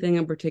anything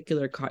in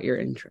particular caught your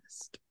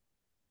interest?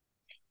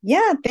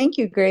 Yeah, thank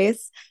you,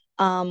 Grace.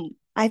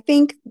 I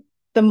think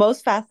the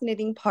most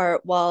fascinating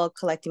part while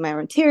collecting my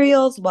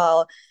materials,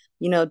 while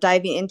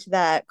diving into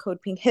that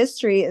Code Pink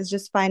history, is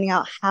just finding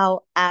out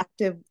how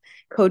active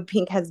Code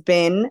Pink has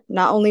been,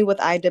 not only with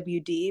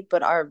IWD,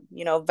 but our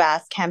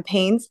vast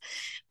campaigns.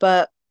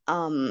 But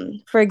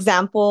for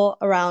example,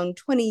 around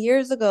 20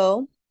 years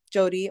ago,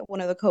 Jody, one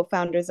of the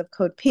co-founders of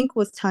Code Pink,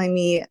 was telling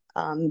me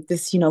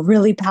this,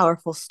 really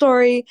powerful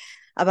story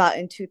about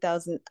in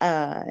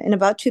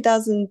about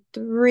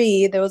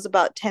 2003, there was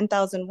about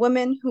 10,000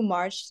 women who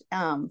marched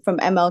from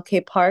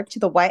MLK Park to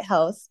the White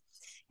House.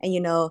 And,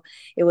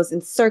 it was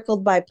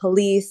encircled by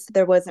police.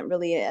 There wasn't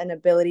really an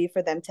ability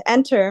for them to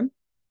enter.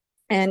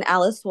 And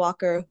Alice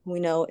Walker, who we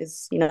know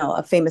is,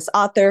 a famous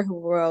author who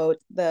wrote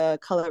The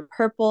Color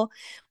Purple,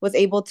 was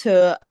able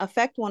to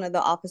affect one of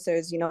the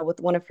officers, with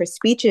one of her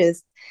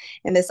speeches.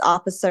 And this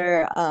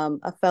officer,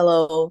 a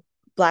fellow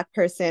Black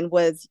person,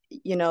 was,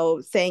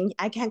 saying,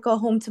 I can't go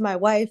home to my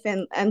wife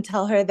and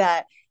tell her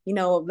that,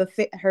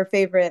 her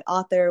favorite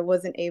author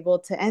wasn't able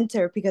to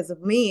enter because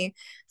of me.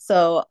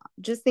 So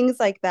just things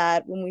like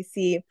that, when we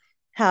see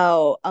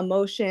how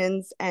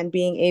emotions and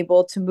being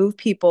able to move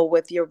people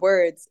with your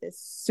words is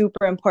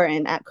super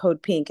important at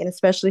Code Pink, and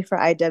especially for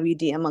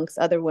IWD amongst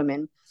other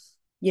women.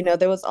 You know,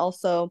 there was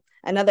also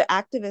another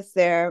activist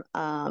there,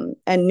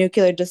 a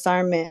nuclear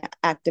disarmament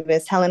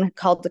activist, Helen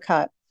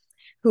Caldicott,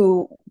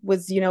 who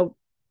was, you know,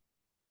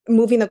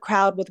 moving the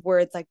crowd with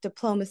words like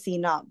diplomacy,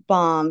 not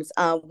bombs,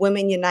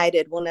 women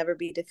united will never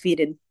be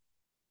defeated.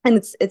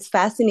 And it's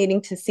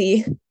fascinating to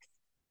see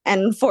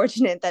and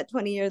unfortunate that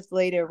 20 years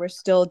later we're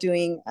still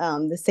doing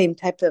the same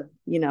types of,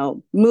 you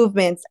know,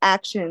 movements,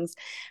 actions.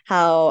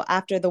 How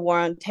after the war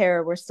on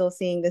terror we're still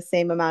seeing the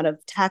same amount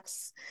of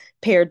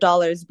taxpayer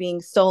dollars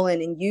being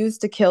stolen and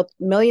used to kill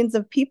millions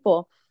of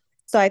people.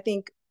 So I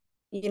think,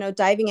 you know,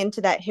 diving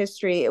into that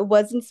history, it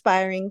was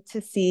inspiring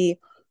to see,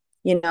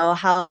 you know,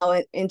 how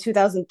in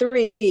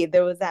 2003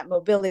 there was that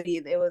mobility,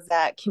 there was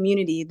that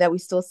community that we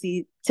still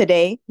see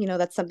today. You know,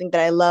 that's something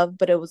that I love,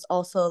 but it was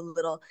also a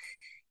little,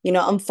 you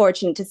know,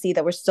 unfortunate to see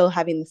that we're still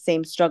having the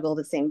same struggle,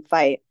 the same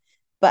fight.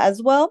 But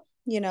as well,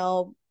 you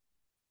know,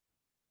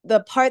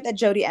 the part that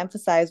Jody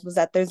emphasized was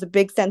that there's a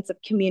big sense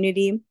of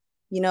community,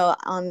 you know,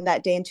 on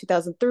that day in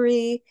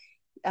 2003.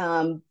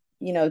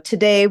 You know,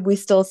 today we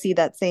still see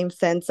that same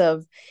sense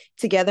of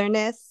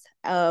togetherness,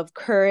 of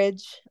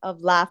courage,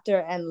 of laughter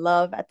and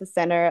love at the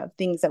center of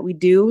things that we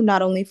do,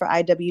 not only for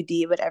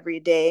IWD, but every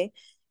day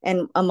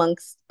and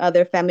amongst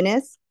other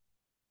feminists.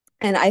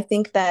 And I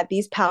think that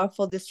these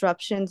powerful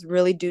disruptions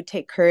really do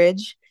take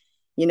courage.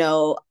 You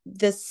know,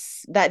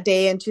 that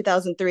day in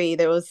 2003,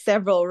 there was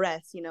several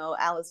arrests. You know,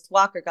 Alice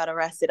Walker got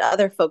arrested,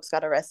 other folks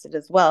got arrested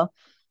as well.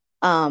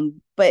 But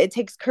it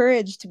takes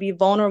courage to be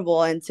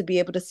vulnerable and to be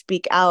able to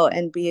speak out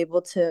and be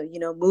able to, you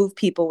know, move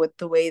people with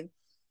the way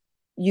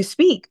you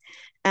speak.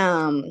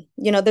 You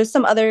know, there's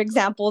some other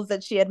examples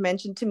that she had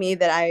mentioned to me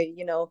that I,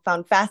 you know,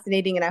 found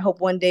fascinating, and I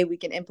hope one day we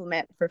can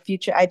implement for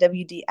future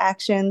IWD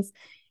actions.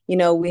 You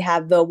know, we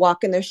have the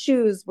walk in their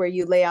shoes, where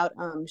you lay out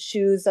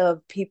shoes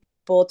of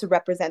people to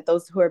represent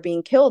those who are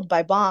being killed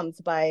by bombs,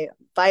 by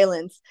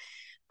violence.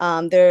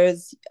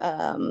 There's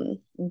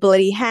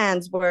bloody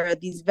hands, where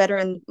these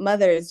veteran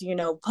mothers, you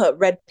know, put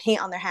red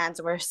paint on their hands,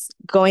 and we're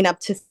going up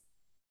to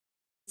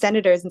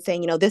senators and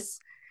saying, you know,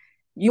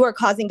 you are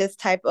causing this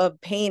type of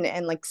pain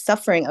and like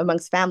suffering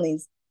amongst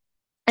families.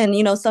 And,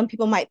 you know, some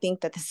people might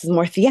think that this is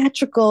more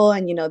theatrical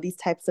and, you know, these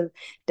types of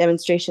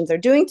demonstrations are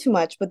doing too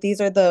much, but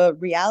these are the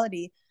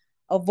reality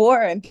of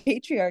war and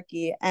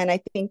patriarchy. And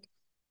I think,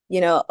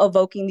 you know,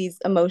 evoking these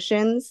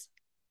emotions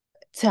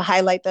to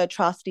highlight the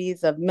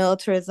atrocities of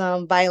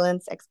militarism,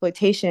 violence,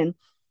 exploitation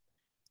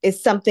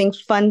is something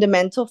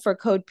fundamental for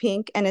Code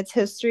Pink and its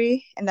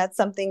history. And that's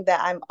something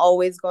that I'm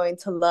always going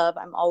to love.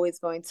 I'm always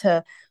going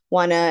to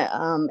want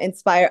to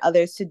inspire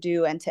others to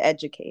do and to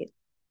educate.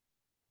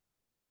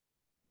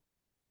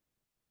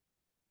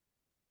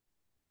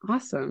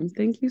 Awesome.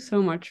 Thank you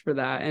so much for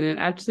that. And it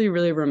actually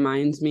really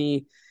reminds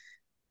me.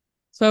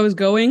 So I was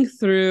going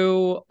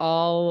through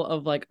all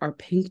of like our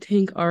Pink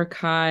Tank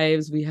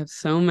archives. We have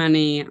so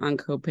many on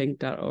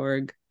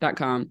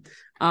codepink.org.com.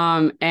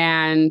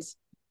 And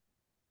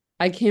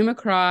I came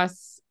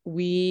across,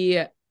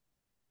 on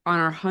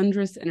our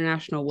 100th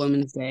International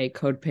Women's Day,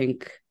 Code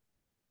Pink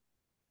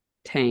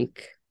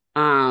Tank,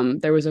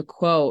 there was a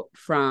quote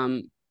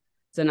from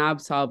Zainab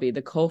Salbi,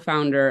 the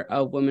co-founder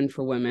of Women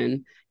for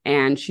Women,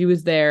 and she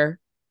was there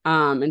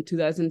in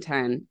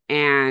 2010,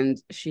 and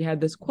she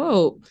had this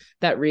quote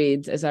that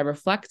reads, "As I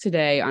reflect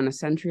today on a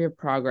century of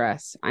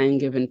progress, I am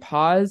given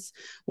pause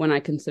when I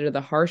consider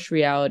the harsh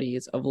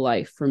realities of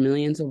life for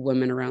millions of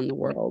women around the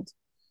world,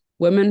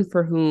 women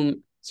for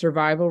whom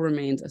survival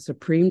remains a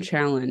supreme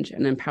challenge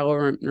and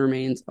empowerment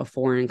remains a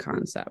foreign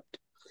concept.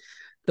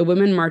 The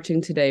women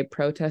marching today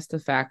protest the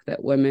fact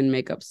that women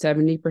make up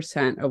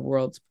 70% of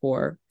world's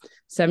poor,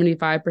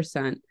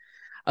 75%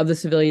 of the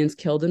civilians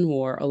killed in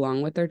war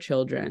along with their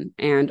children,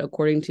 and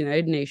according to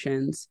United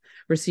Nations,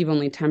 receive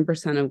only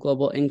 10% of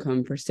global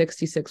income for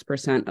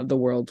 66% of the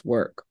world's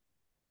work.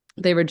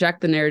 They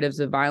reject the narratives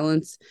of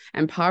violence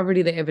and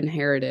poverty they have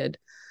inherited.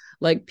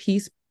 Like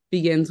peace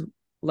begins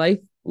life,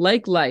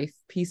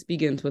 peace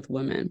begins with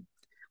women.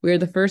 We are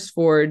the first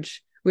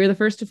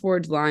to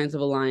forge lines of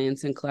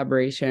alliance and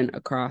collaboration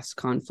across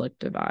conflict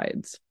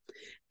divides."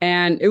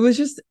 And it was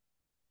just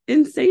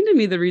insane to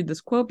me to read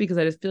this quote, because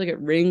I just feel like it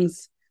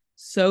rings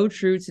so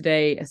true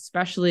today,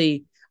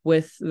 especially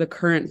with the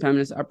current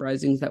feminist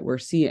uprisings that we're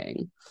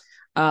seeing,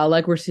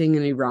 like we're seeing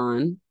in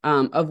Iran,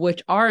 of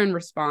which are in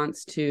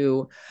response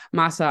to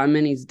Mahsa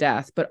Amini's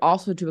death, but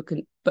also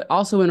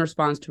in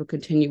response to a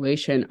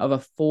continuation of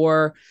a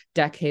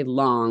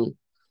 4-decade-long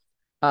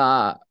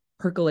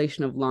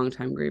percolation of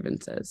longtime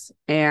grievances.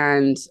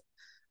 And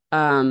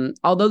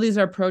although these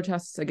are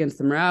protests against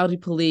the morality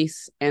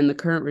police and the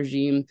current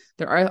regime,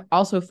 they are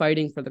also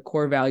fighting for the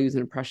core values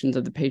and oppressions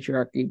of the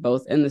patriarchy,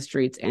 both in the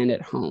streets and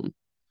at home.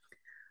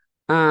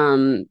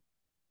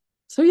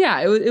 So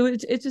yeah,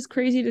 it's just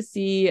crazy to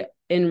see,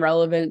 in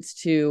relevance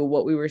to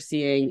what we were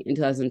seeing in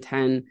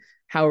 2010,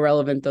 how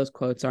relevant those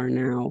quotes are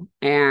now.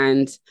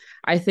 And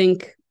I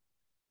think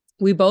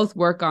we both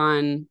worked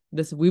on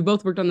this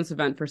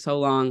event for so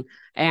long,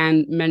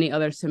 and many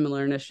other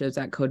similar initiatives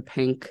at Code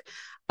Pink.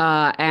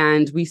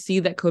 And we see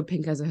that Code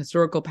Pink has a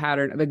historical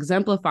pattern of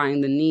exemplifying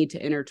the need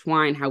to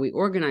intertwine how we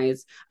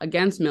organize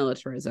against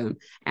militarism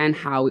and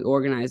how we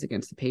organize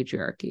against the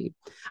patriarchy.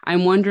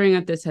 I'm wondering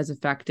if this has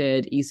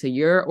affected, Isa,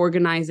 your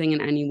organizing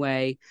in any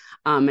way,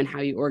 and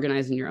how you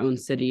organize in your own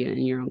city and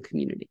in your own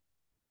community.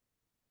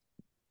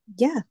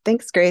 Yeah,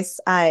 thanks,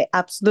 Grace. I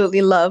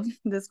absolutely love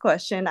this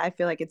question. I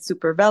feel like it's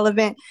super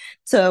relevant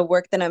to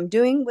work that I'm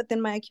doing within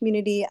my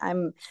community.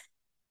 I'm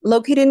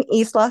located in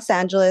East Los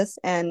Angeles,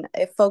 and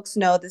if folks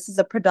know, this is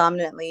a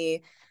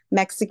predominantly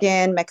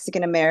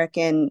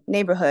Mexican-American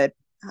neighborhood.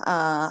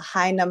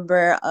 High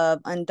number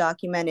of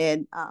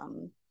undocumented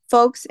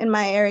folks in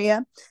my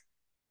area.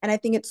 And I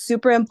think it's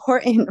super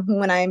important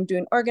when I'm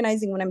doing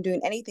organizing, when I'm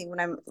doing anything,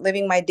 when I'm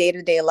living my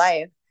day-to-day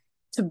life,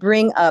 to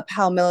bring up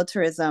how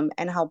militarism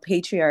and how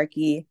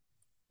patriarchy,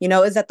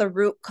 is at the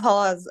root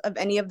cause of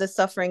any of the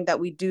suffering that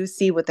we do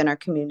see within our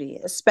community,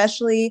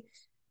 especially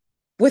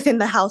within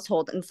the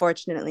household.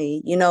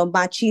 Unfortunately,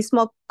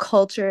 machismo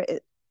culture,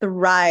 it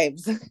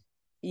thrives,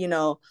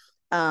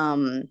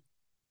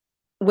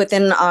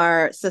 within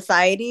our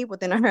society,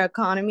 within our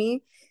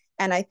economy.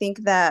 And I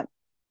think that,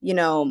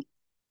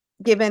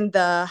 given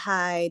the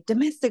high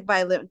domestic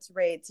violence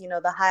rates,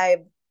 the high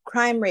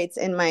crime rates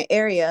in my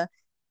area,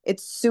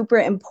 it's super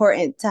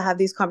important to have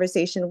these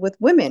conversations with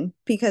women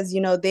because,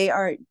 they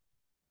are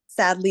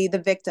sadly the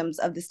victims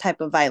of this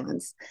type of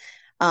violence.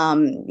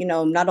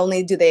 Not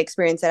only do they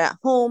experience it at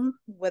home,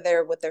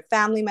 whether with their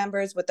family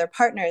members, with their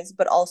partners,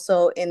 but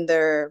also in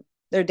their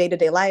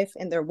day-to-day life,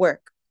 in their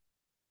work.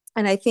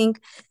 And I think,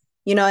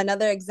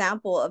 another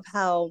example of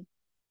how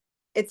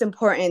it's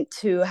important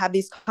to have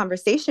these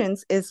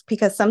conversations is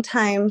because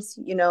sometimes,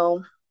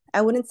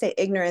 I wouldn't say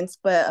ignorance,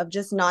 but of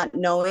just not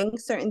knowing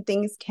certain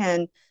things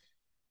can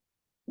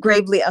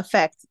gravely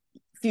affect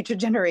future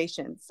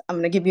generations. I'm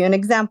going to give you an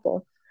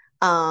example.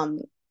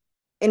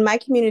 In my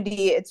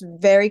community, it's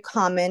very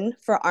common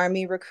for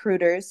Army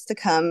recruiters to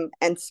come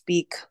and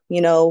speak,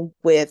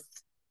 with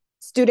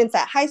students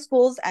at high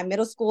schools, at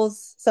middle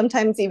schools,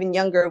 sometimes even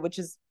younger, which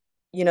is,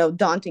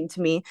 daunting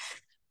to me.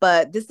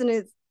 But this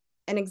is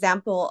an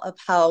example of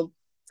how,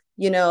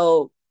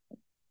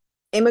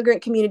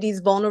 immigrant communities,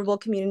 vulnerable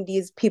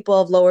communities, people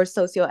of lower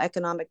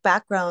socioeconomic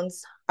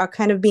backgrounds are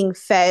kind of being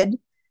fed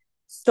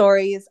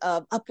stories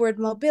of upward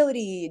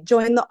mobility,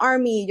 join the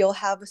Army, you'll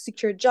have a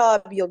secure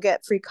job, you'll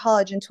get free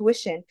college and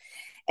tuition.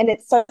 And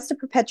it starts to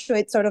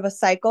perpetuate sort of a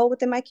cycle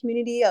within my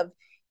community of,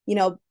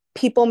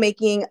 people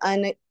making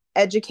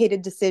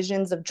uneducated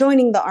decisions of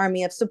joining the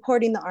Army, of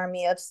supporting the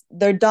Army, of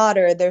their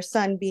daughter, their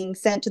son being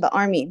sent to the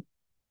Army.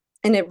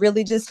 And it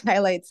really just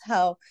highlights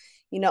how,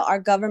 our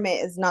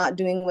government is not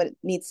doing what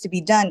needs to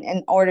be done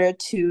in order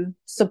to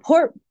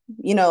support,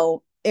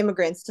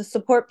 immigrants, to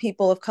support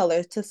people of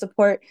color, to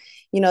support,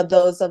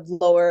 those of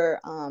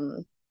lower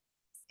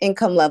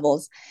income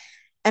levels.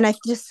 And I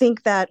just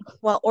think that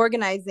while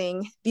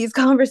organizing, these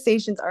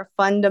conversations are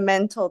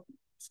fundamental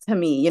to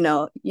me,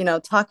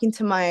 talking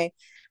to my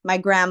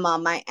grandma,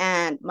 my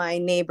aunt, my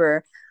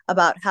neighbor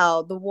about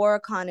how the war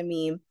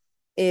economy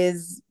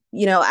is,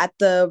 at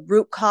the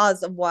root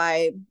cause of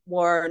why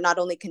war not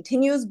only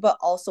continues, but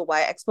also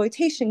why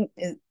exploitation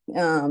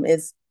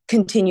is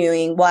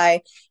continuing,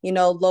 why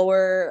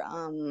lower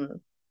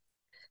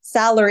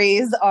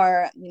salaries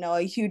are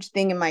a huge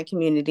thing in my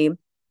community.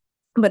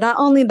 But not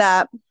only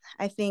that,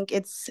 I think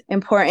it's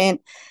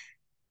important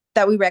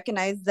that we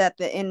recognize that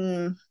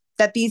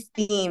that these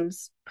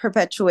themes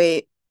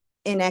perpetuate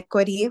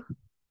inequity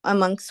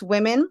amongst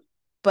women,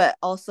 but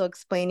also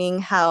explaining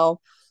how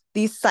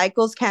these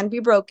cycles can be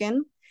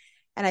broken.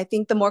 And I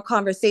think the more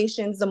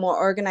conversations, the more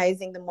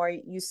organizing, the more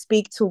you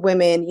speak to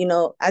women,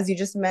 as you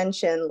just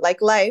mentioned,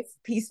 like life,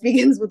 peace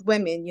begins with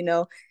women,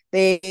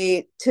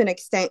 they, to an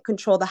extent,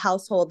 control the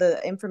household,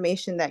 the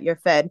information that you're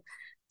fed.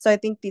 So I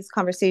think these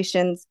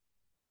conversations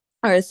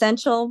are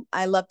essential.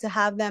 I love to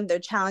have them. They're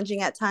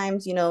challenging at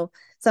times.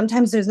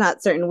 Sometimes there's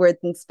not certain words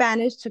in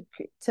Spanish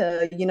to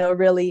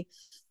really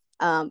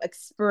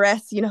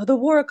express, the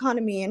war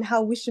economy and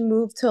how we should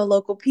move to a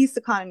local peace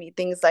economy,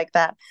 things like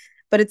that.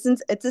 But it's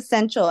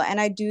essential. And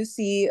I do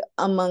see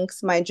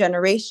amongst my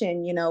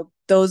generation,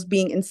 those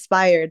being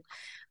inspired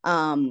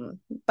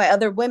by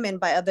other women,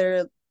 by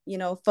other,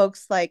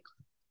 folks like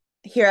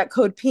here at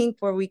Code Pink,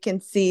 where we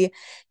can see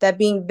that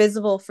being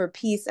visible for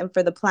peace and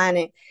for the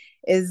planet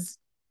is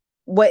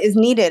what is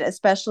needed,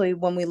 especially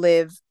when we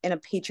live in a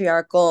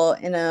patriarchal,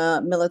 in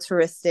a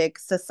militaristic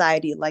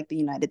society like the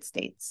United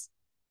States.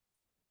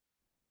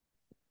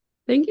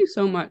 Thank you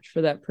so much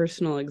for that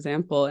personal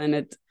example. And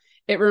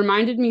it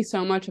reminded me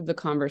so much of the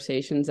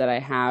conversations that I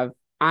have.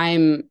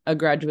 I'm a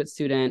graduate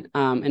student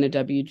in a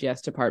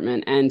WGS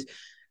department, and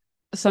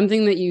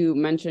something that you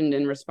mentioned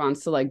in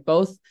response to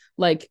both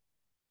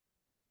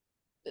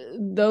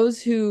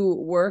those who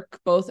work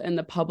both in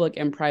the public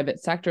and private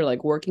sector,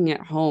 working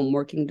at home,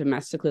 working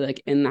domestically,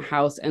 in the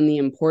house, and the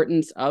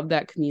importance of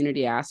that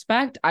community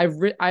aspect. I've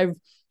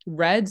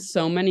read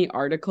so many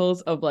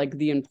articles of like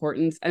the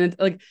importance, and it's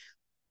like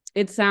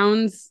it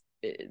sounds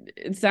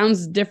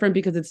different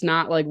because it's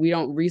not like we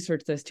don't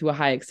research this to a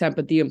high extent,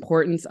 but the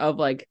importance of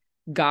like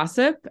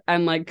gossip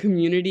and like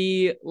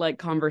community like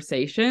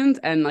conversations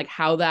and like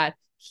how that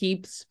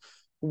keeps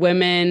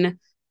women,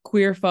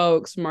 queer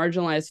folks,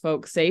 marginalized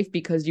folks safe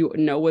because you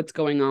know what's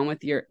going on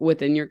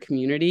within your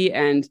community.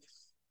 And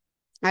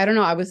I don't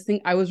know,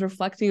 I was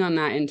reflecting on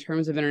that in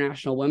terms of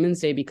International Women's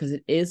Day because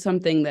it is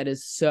something that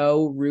is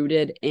so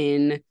rooted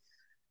in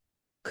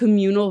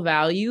communal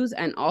values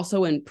and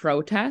also in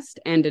protest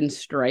and in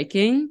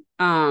striking.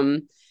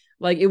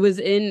 Like it was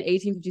in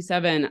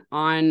 1857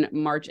 on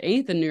March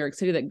 8th in New York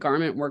City that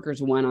garment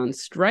workers went on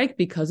strike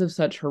because of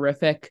such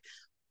horrific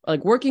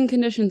like working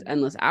conditions,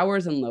 endless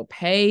hours and low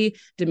pay,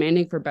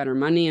 demanding for better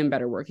money and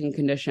better working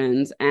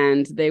conditions.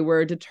 And they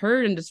were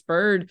deterred and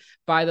dispersed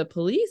by the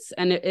police.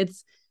 And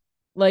it's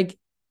like,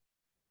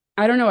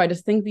 I don't know, I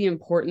just think the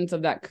importance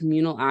of that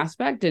communal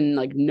aspect and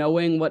like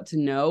knowing what to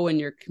know in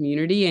your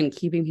community and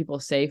keeping people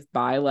safe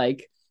by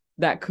like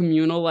that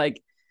communal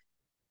like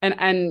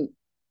and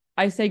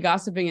I say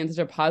gossiping in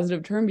such a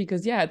positive term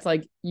because yeah, it's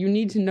like you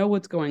need to know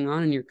what's going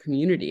on in your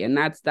community, and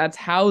that's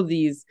how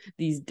these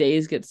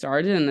days get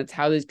started, and that's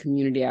how these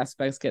community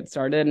aspects get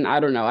started. And I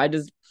don't know,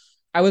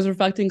 I was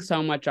reflecting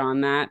so much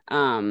on that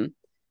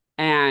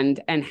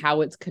and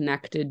how it's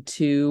connected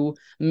to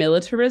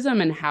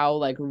militarism and how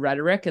like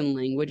rhetoric and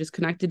language is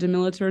connected to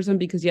militarism,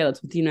 because yeah,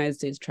 that's what the United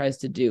States tries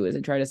to do, is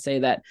it try to say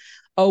that,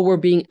 oh, we're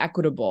being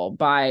equitable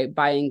by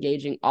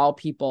engaging all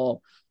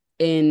people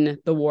in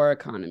the war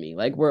economy.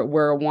 Like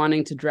we're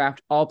wanting to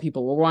draft all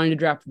people. We're wanting to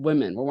draft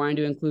women. We're wanting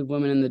to include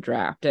women in the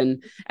draft.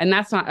 And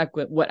that's not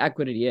what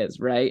equity is,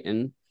 right?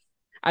 And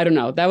I don't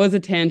know, that was a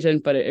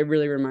tangent, but it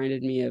really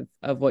reminded me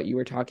of what you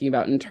were talking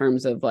about in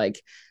terms of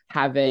like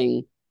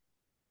having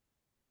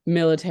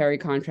military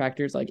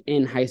contractors like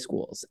in high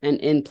schools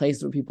and in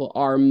places where people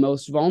are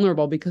most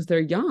vulnerable because they're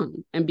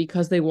young and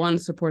because they want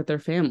to support their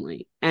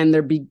family, and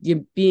they're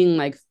being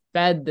like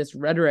fed this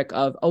rhetoric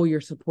of, oh,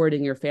 you're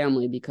supporting your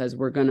family because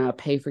we're going to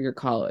pay for your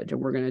college and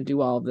we're going to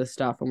do all of this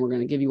stuff and we're going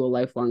to give you a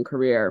lifelong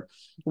career,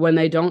 when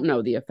they don't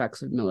know the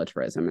effects of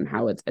militarism and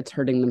how it's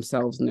hurting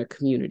themselves and their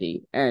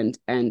community and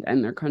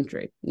their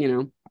country,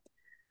 you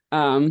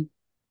know.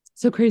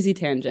 So crazy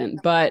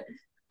tangent, but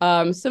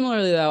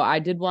similarly though, I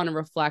did want to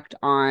reflect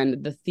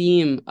on the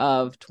theme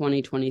of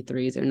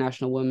 2023's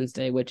International Women's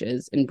Day, which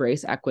is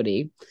embrace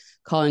equity,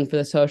 calling for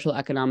the social,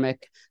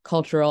 economic,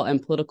 cultural,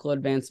 and political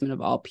advancement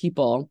of all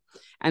people.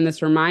 And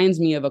this reminds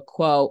me of a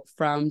quote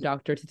from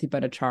Dr. Tithi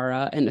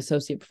Bhattacharya, an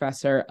associate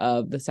professor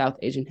of the South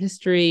Asian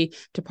History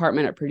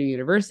Department at Purdue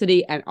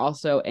University, and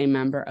also a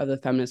member of the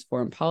Feminist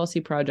Foreign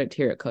Policy Project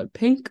here at Code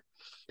Pink.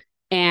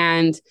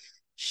 And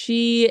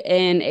she,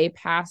 in a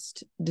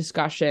past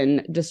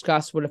discussion,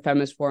 discussed what a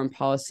feminist foreign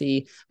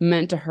policy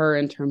meant to her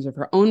in terms of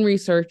her own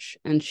research.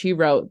 And she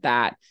wrote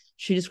that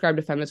she described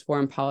a feminist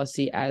foreign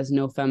policy as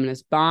no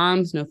feminist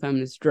bombs, no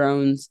feminist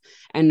drones,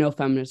 and no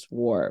feminist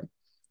war.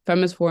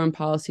 Feminist foreign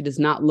policy does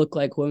not look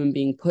like women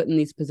being put in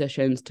these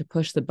positions to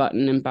push the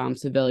button and bomb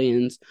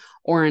civilians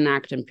or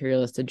enact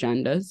imperialist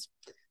agendas.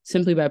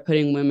 Simply by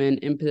putting women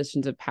in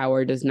positions of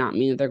power does not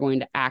mean that they're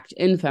going to act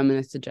in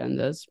feminist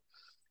agendas.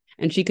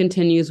 And she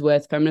continues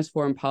with, feminist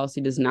foreign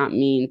policy does not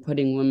mean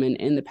putting women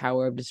in the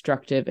power of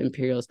destructive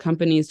imperialist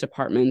companies,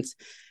 departments,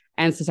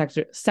 and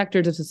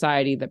sectors of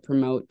society that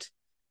promote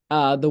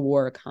the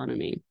war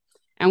economy.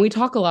 And we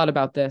talk a lot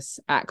about this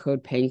at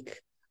Code Pink,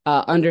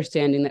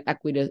 understanding that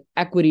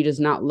equity does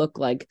not look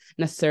like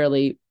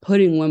necessarily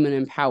putting women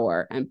in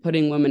power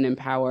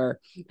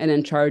and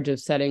in charge of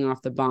setting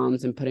off the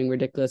bombs and putting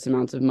ridiculous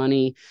amounts of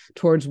money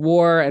towards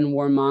war and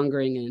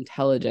warmongering and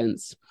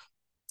intelligence.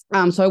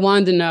 So I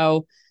wanted to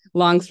know,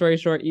 long story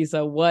short,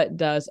 Isa, what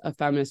does a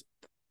feminist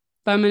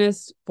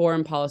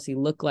foreign policy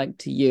look like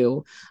to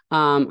you?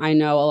 I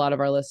know a lot of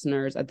our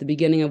listeners at the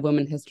beginning of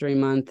Women's History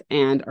Month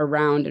and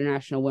around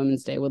International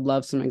Women's Day would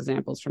love some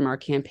examples from our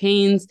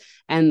campaigns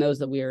and those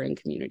that we are in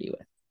community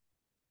with.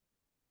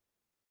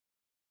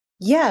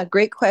 Yeah,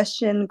 great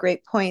question,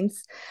 great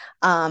points.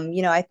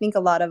 I think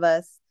a lot of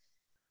us,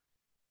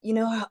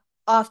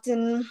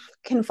 often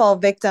can fall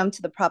victim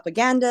to the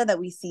propaganda that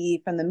we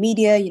see from the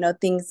media,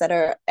 things that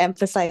are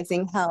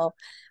emphasizing how,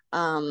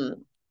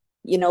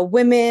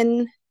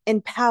 women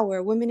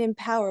empower.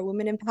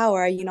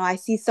 I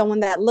see someone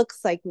that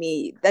looks like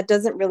me. That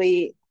doesn't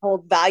really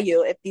hold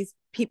value if these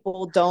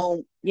people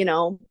don't,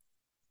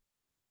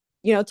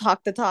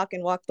 talk the talk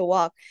and walk the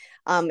walk.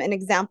 An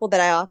example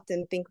that I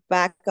often think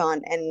back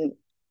on and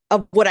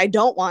of what I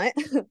don't want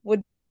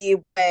would be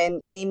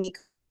when Amy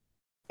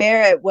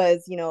Barrett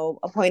was,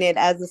 appointed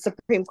as the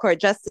Supreme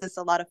Court Justice.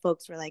 A lot of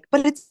folks were like,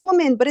 but it's a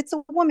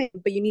woman.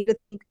 But you need to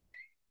think,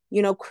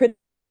 critically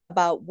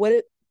about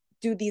what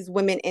do these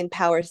women in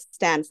power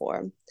stand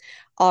for?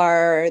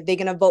 Are they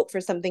going to vote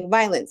for something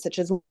violent, such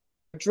as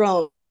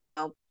drones?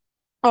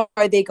 Or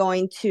are they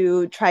going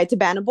to try to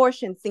ban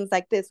abortions, things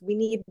like this?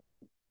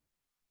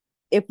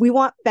 If we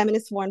want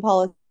feminist foreign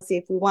policy,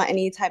 if we want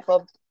any type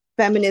of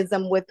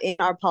feminism within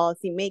our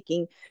policy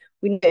making.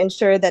 We need to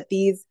ensure that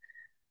these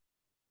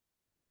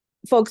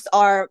folks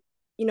are,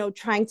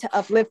 trying to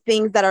uplift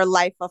things that are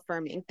life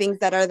affirming, things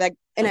that are like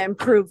an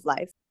improved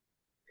life.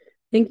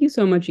 Thank you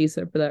so much,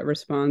 Issa, for that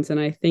response. And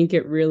I think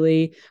it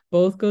really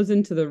both goes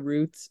into the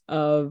roots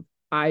of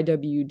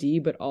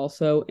IWD, but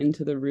also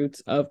into the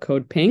roots of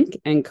Code Pink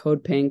and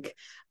Code Pink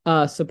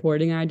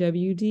supporting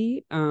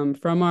IWD.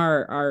 From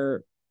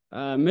our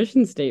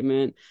mission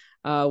statement,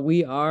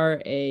 we are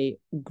a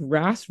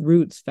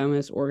grassroots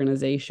feminist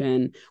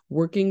organization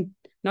working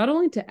not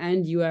only to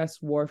end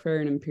U.S. warfare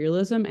and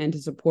imperialism and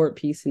to support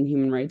peace and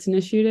human rights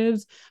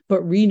initiatives, but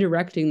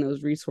redirecting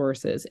those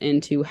resources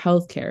into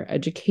healthcare,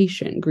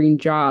 education, green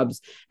jobs,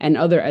 and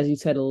other, as you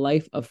said,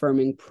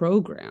 life-affirming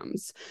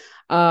programs.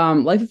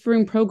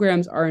 Life-affirming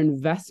programs are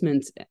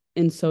investments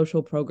in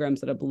social programs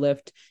that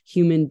uplift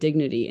human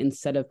dignity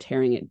instead of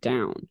tearing it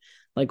down,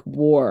 like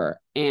war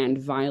and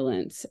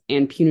violence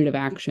and punitive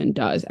action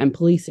does, and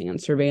policing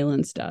and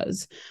surveillance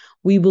does.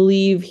 We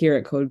believe here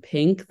at Code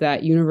Pink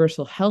that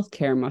universal health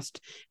care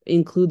must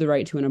include the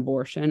right to an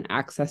abortion,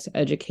 access to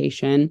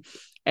education,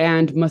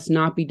 and must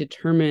not be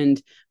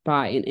determined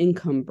by an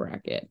income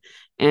bracket.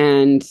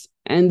 And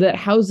that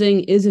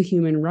housing is a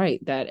human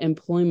right, that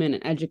employment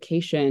and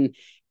education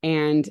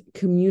and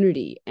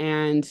community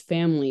and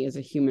family is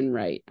a human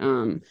right.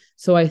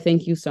 So I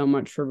thank you so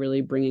much for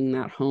really bringing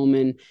that home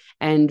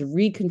and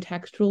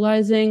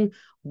recontextualizing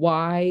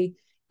why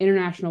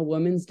International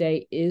Women's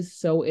Day is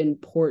so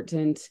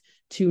important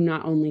to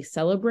not only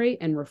celebrate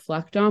and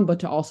reflect on, but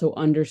to also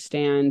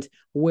understand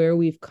where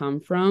we've come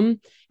from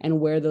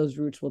and where those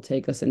roots will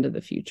take us into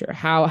the future,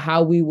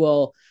 how we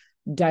will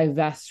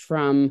divest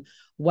from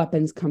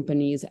weapons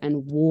companies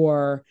and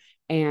war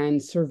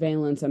and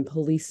surveillance and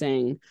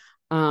policing,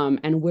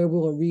 and where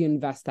we'll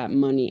reinvest that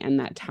money and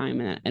that time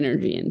and that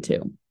energy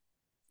into.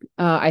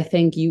 I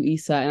thank you,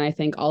 Issa, and I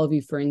thank all of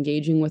you for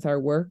engaging with our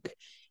work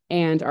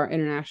and our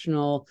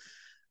International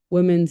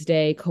Women's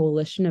Day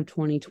Coalition of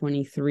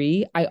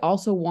 2023. I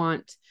also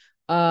want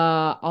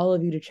all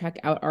of you to check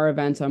out our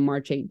events on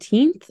March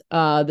 18th,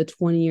 the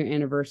 20-year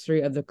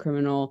anniversary of the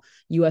criminal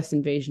U.S.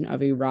 invasion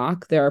of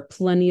Iraq. There are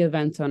plenty of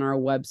events on our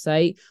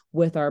website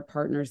with our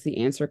partners, the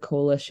Answer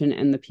Coalition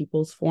and the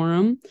People's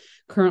Forum.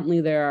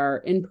 Currently, there are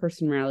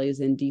in-person rallies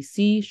in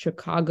D.C.,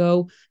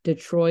 Chicago,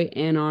 Detroit,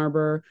 Ann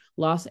Arbor,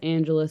 Los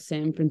Angeles,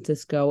 San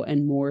Francisco,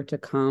 and more to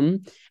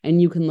come.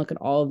 And you can look at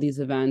all of these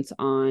events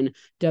on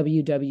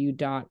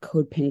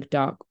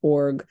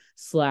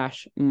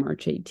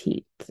www.codepink.org/March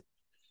 18th.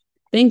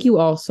 Thank you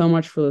all so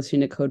much for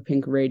listening to Code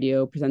Pink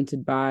Radio,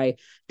 presented by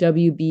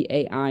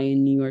WBAI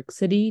in New York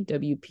City,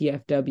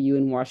 WPFW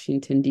in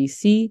Washington,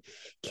 D.C.,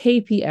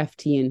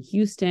 KPFT in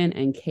Houston,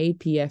 and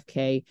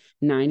KPFK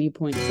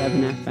 90.7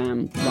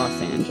 FM,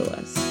 Los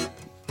Angeles.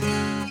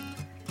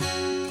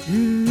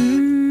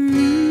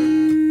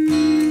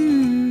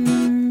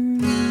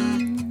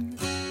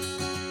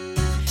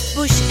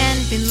 Bush and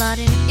Bin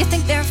Laden, you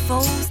think they're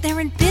foes? They're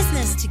in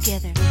business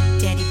together.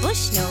 Daddy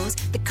Bush knows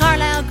the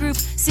Carlyle Group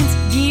since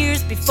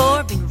years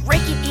before been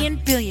raking in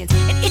billions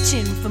and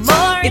itching for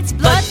more. It's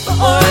blood for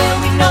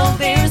oil, we know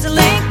there's a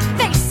link.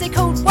 They say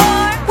Cold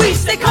War, we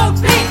say Code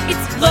Pink.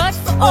 It's blood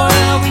for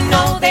oil, we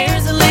know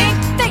there's a link.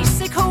 They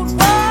say Cold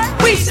War,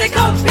 we say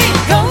Code Pink.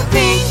 Code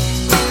Pink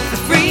for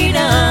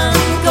freedom,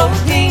 Code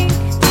Pink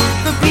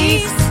for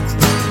peace,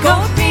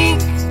 Code Pink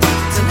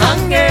till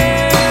hunger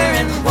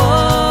and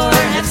war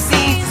have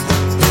ceased.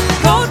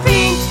 Code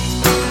Pink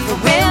for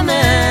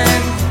women,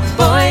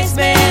 boys,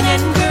 men,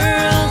 and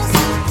girls.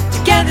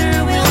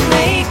 Together we'll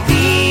make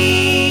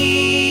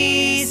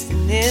peace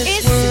in this world.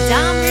 Is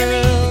Saddam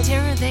really the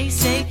terror they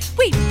say?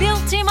 We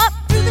built him up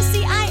through the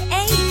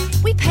CIA.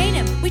 We paid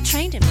him, we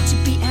trained him to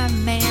be our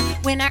man.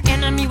 When our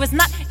enemy was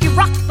not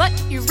Iraq but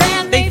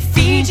Iran. They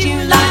feed you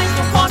lies,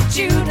 don't want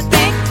you to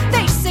think.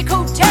 They say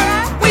Code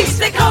Terror, we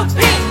say Code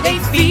Pink. They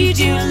feed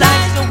you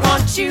lies, don't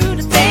want you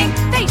to think.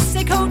 They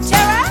say Code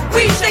Terror,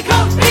 we say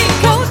Code Pink.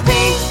 Code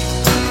Pink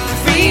for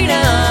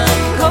freedom,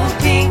 Code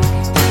Pink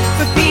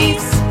for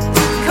peace,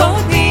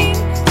 Code Pink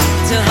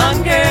till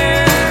hunger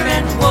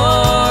and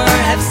war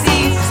have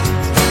ceased.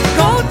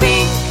 Code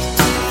Pink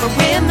for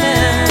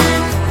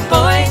women,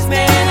 boys,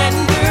 men, and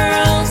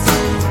girls.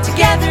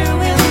 Together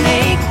we'll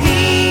make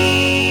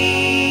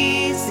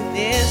peace.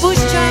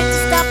 Bush tried to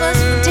stop us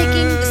from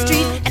taking the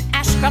street, and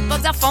Ashcroft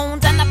bugs our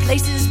phones and the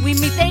places we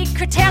meet. They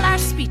curtail our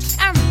speech,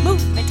 our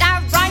movement,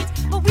 our rights,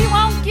 but we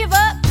won't give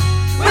up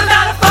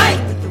without a fight.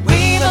 With the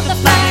wave of the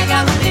flag,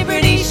 our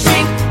liberty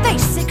shrink. They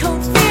say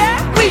Code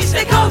Fear, we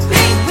say Code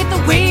Pink. With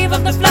the wave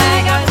of the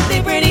flag, our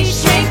liberty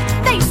shrink.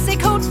 They say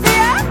Code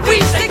Fear,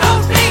 we say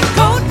Code Pink.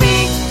 Code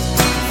Pink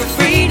for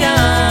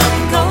freedom,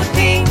 Code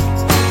Pink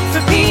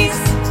for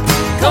peace,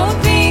 Code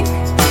Pink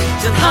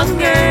till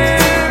hunger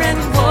and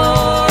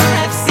war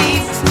have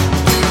ceased.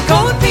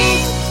 Code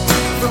Pink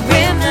for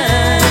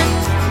women,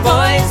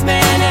 boys,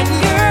 men, and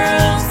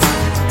girls.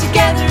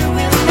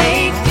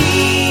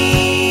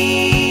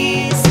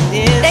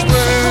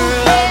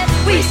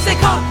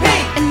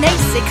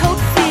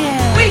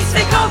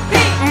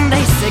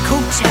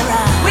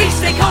 terror. We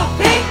stay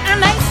cold.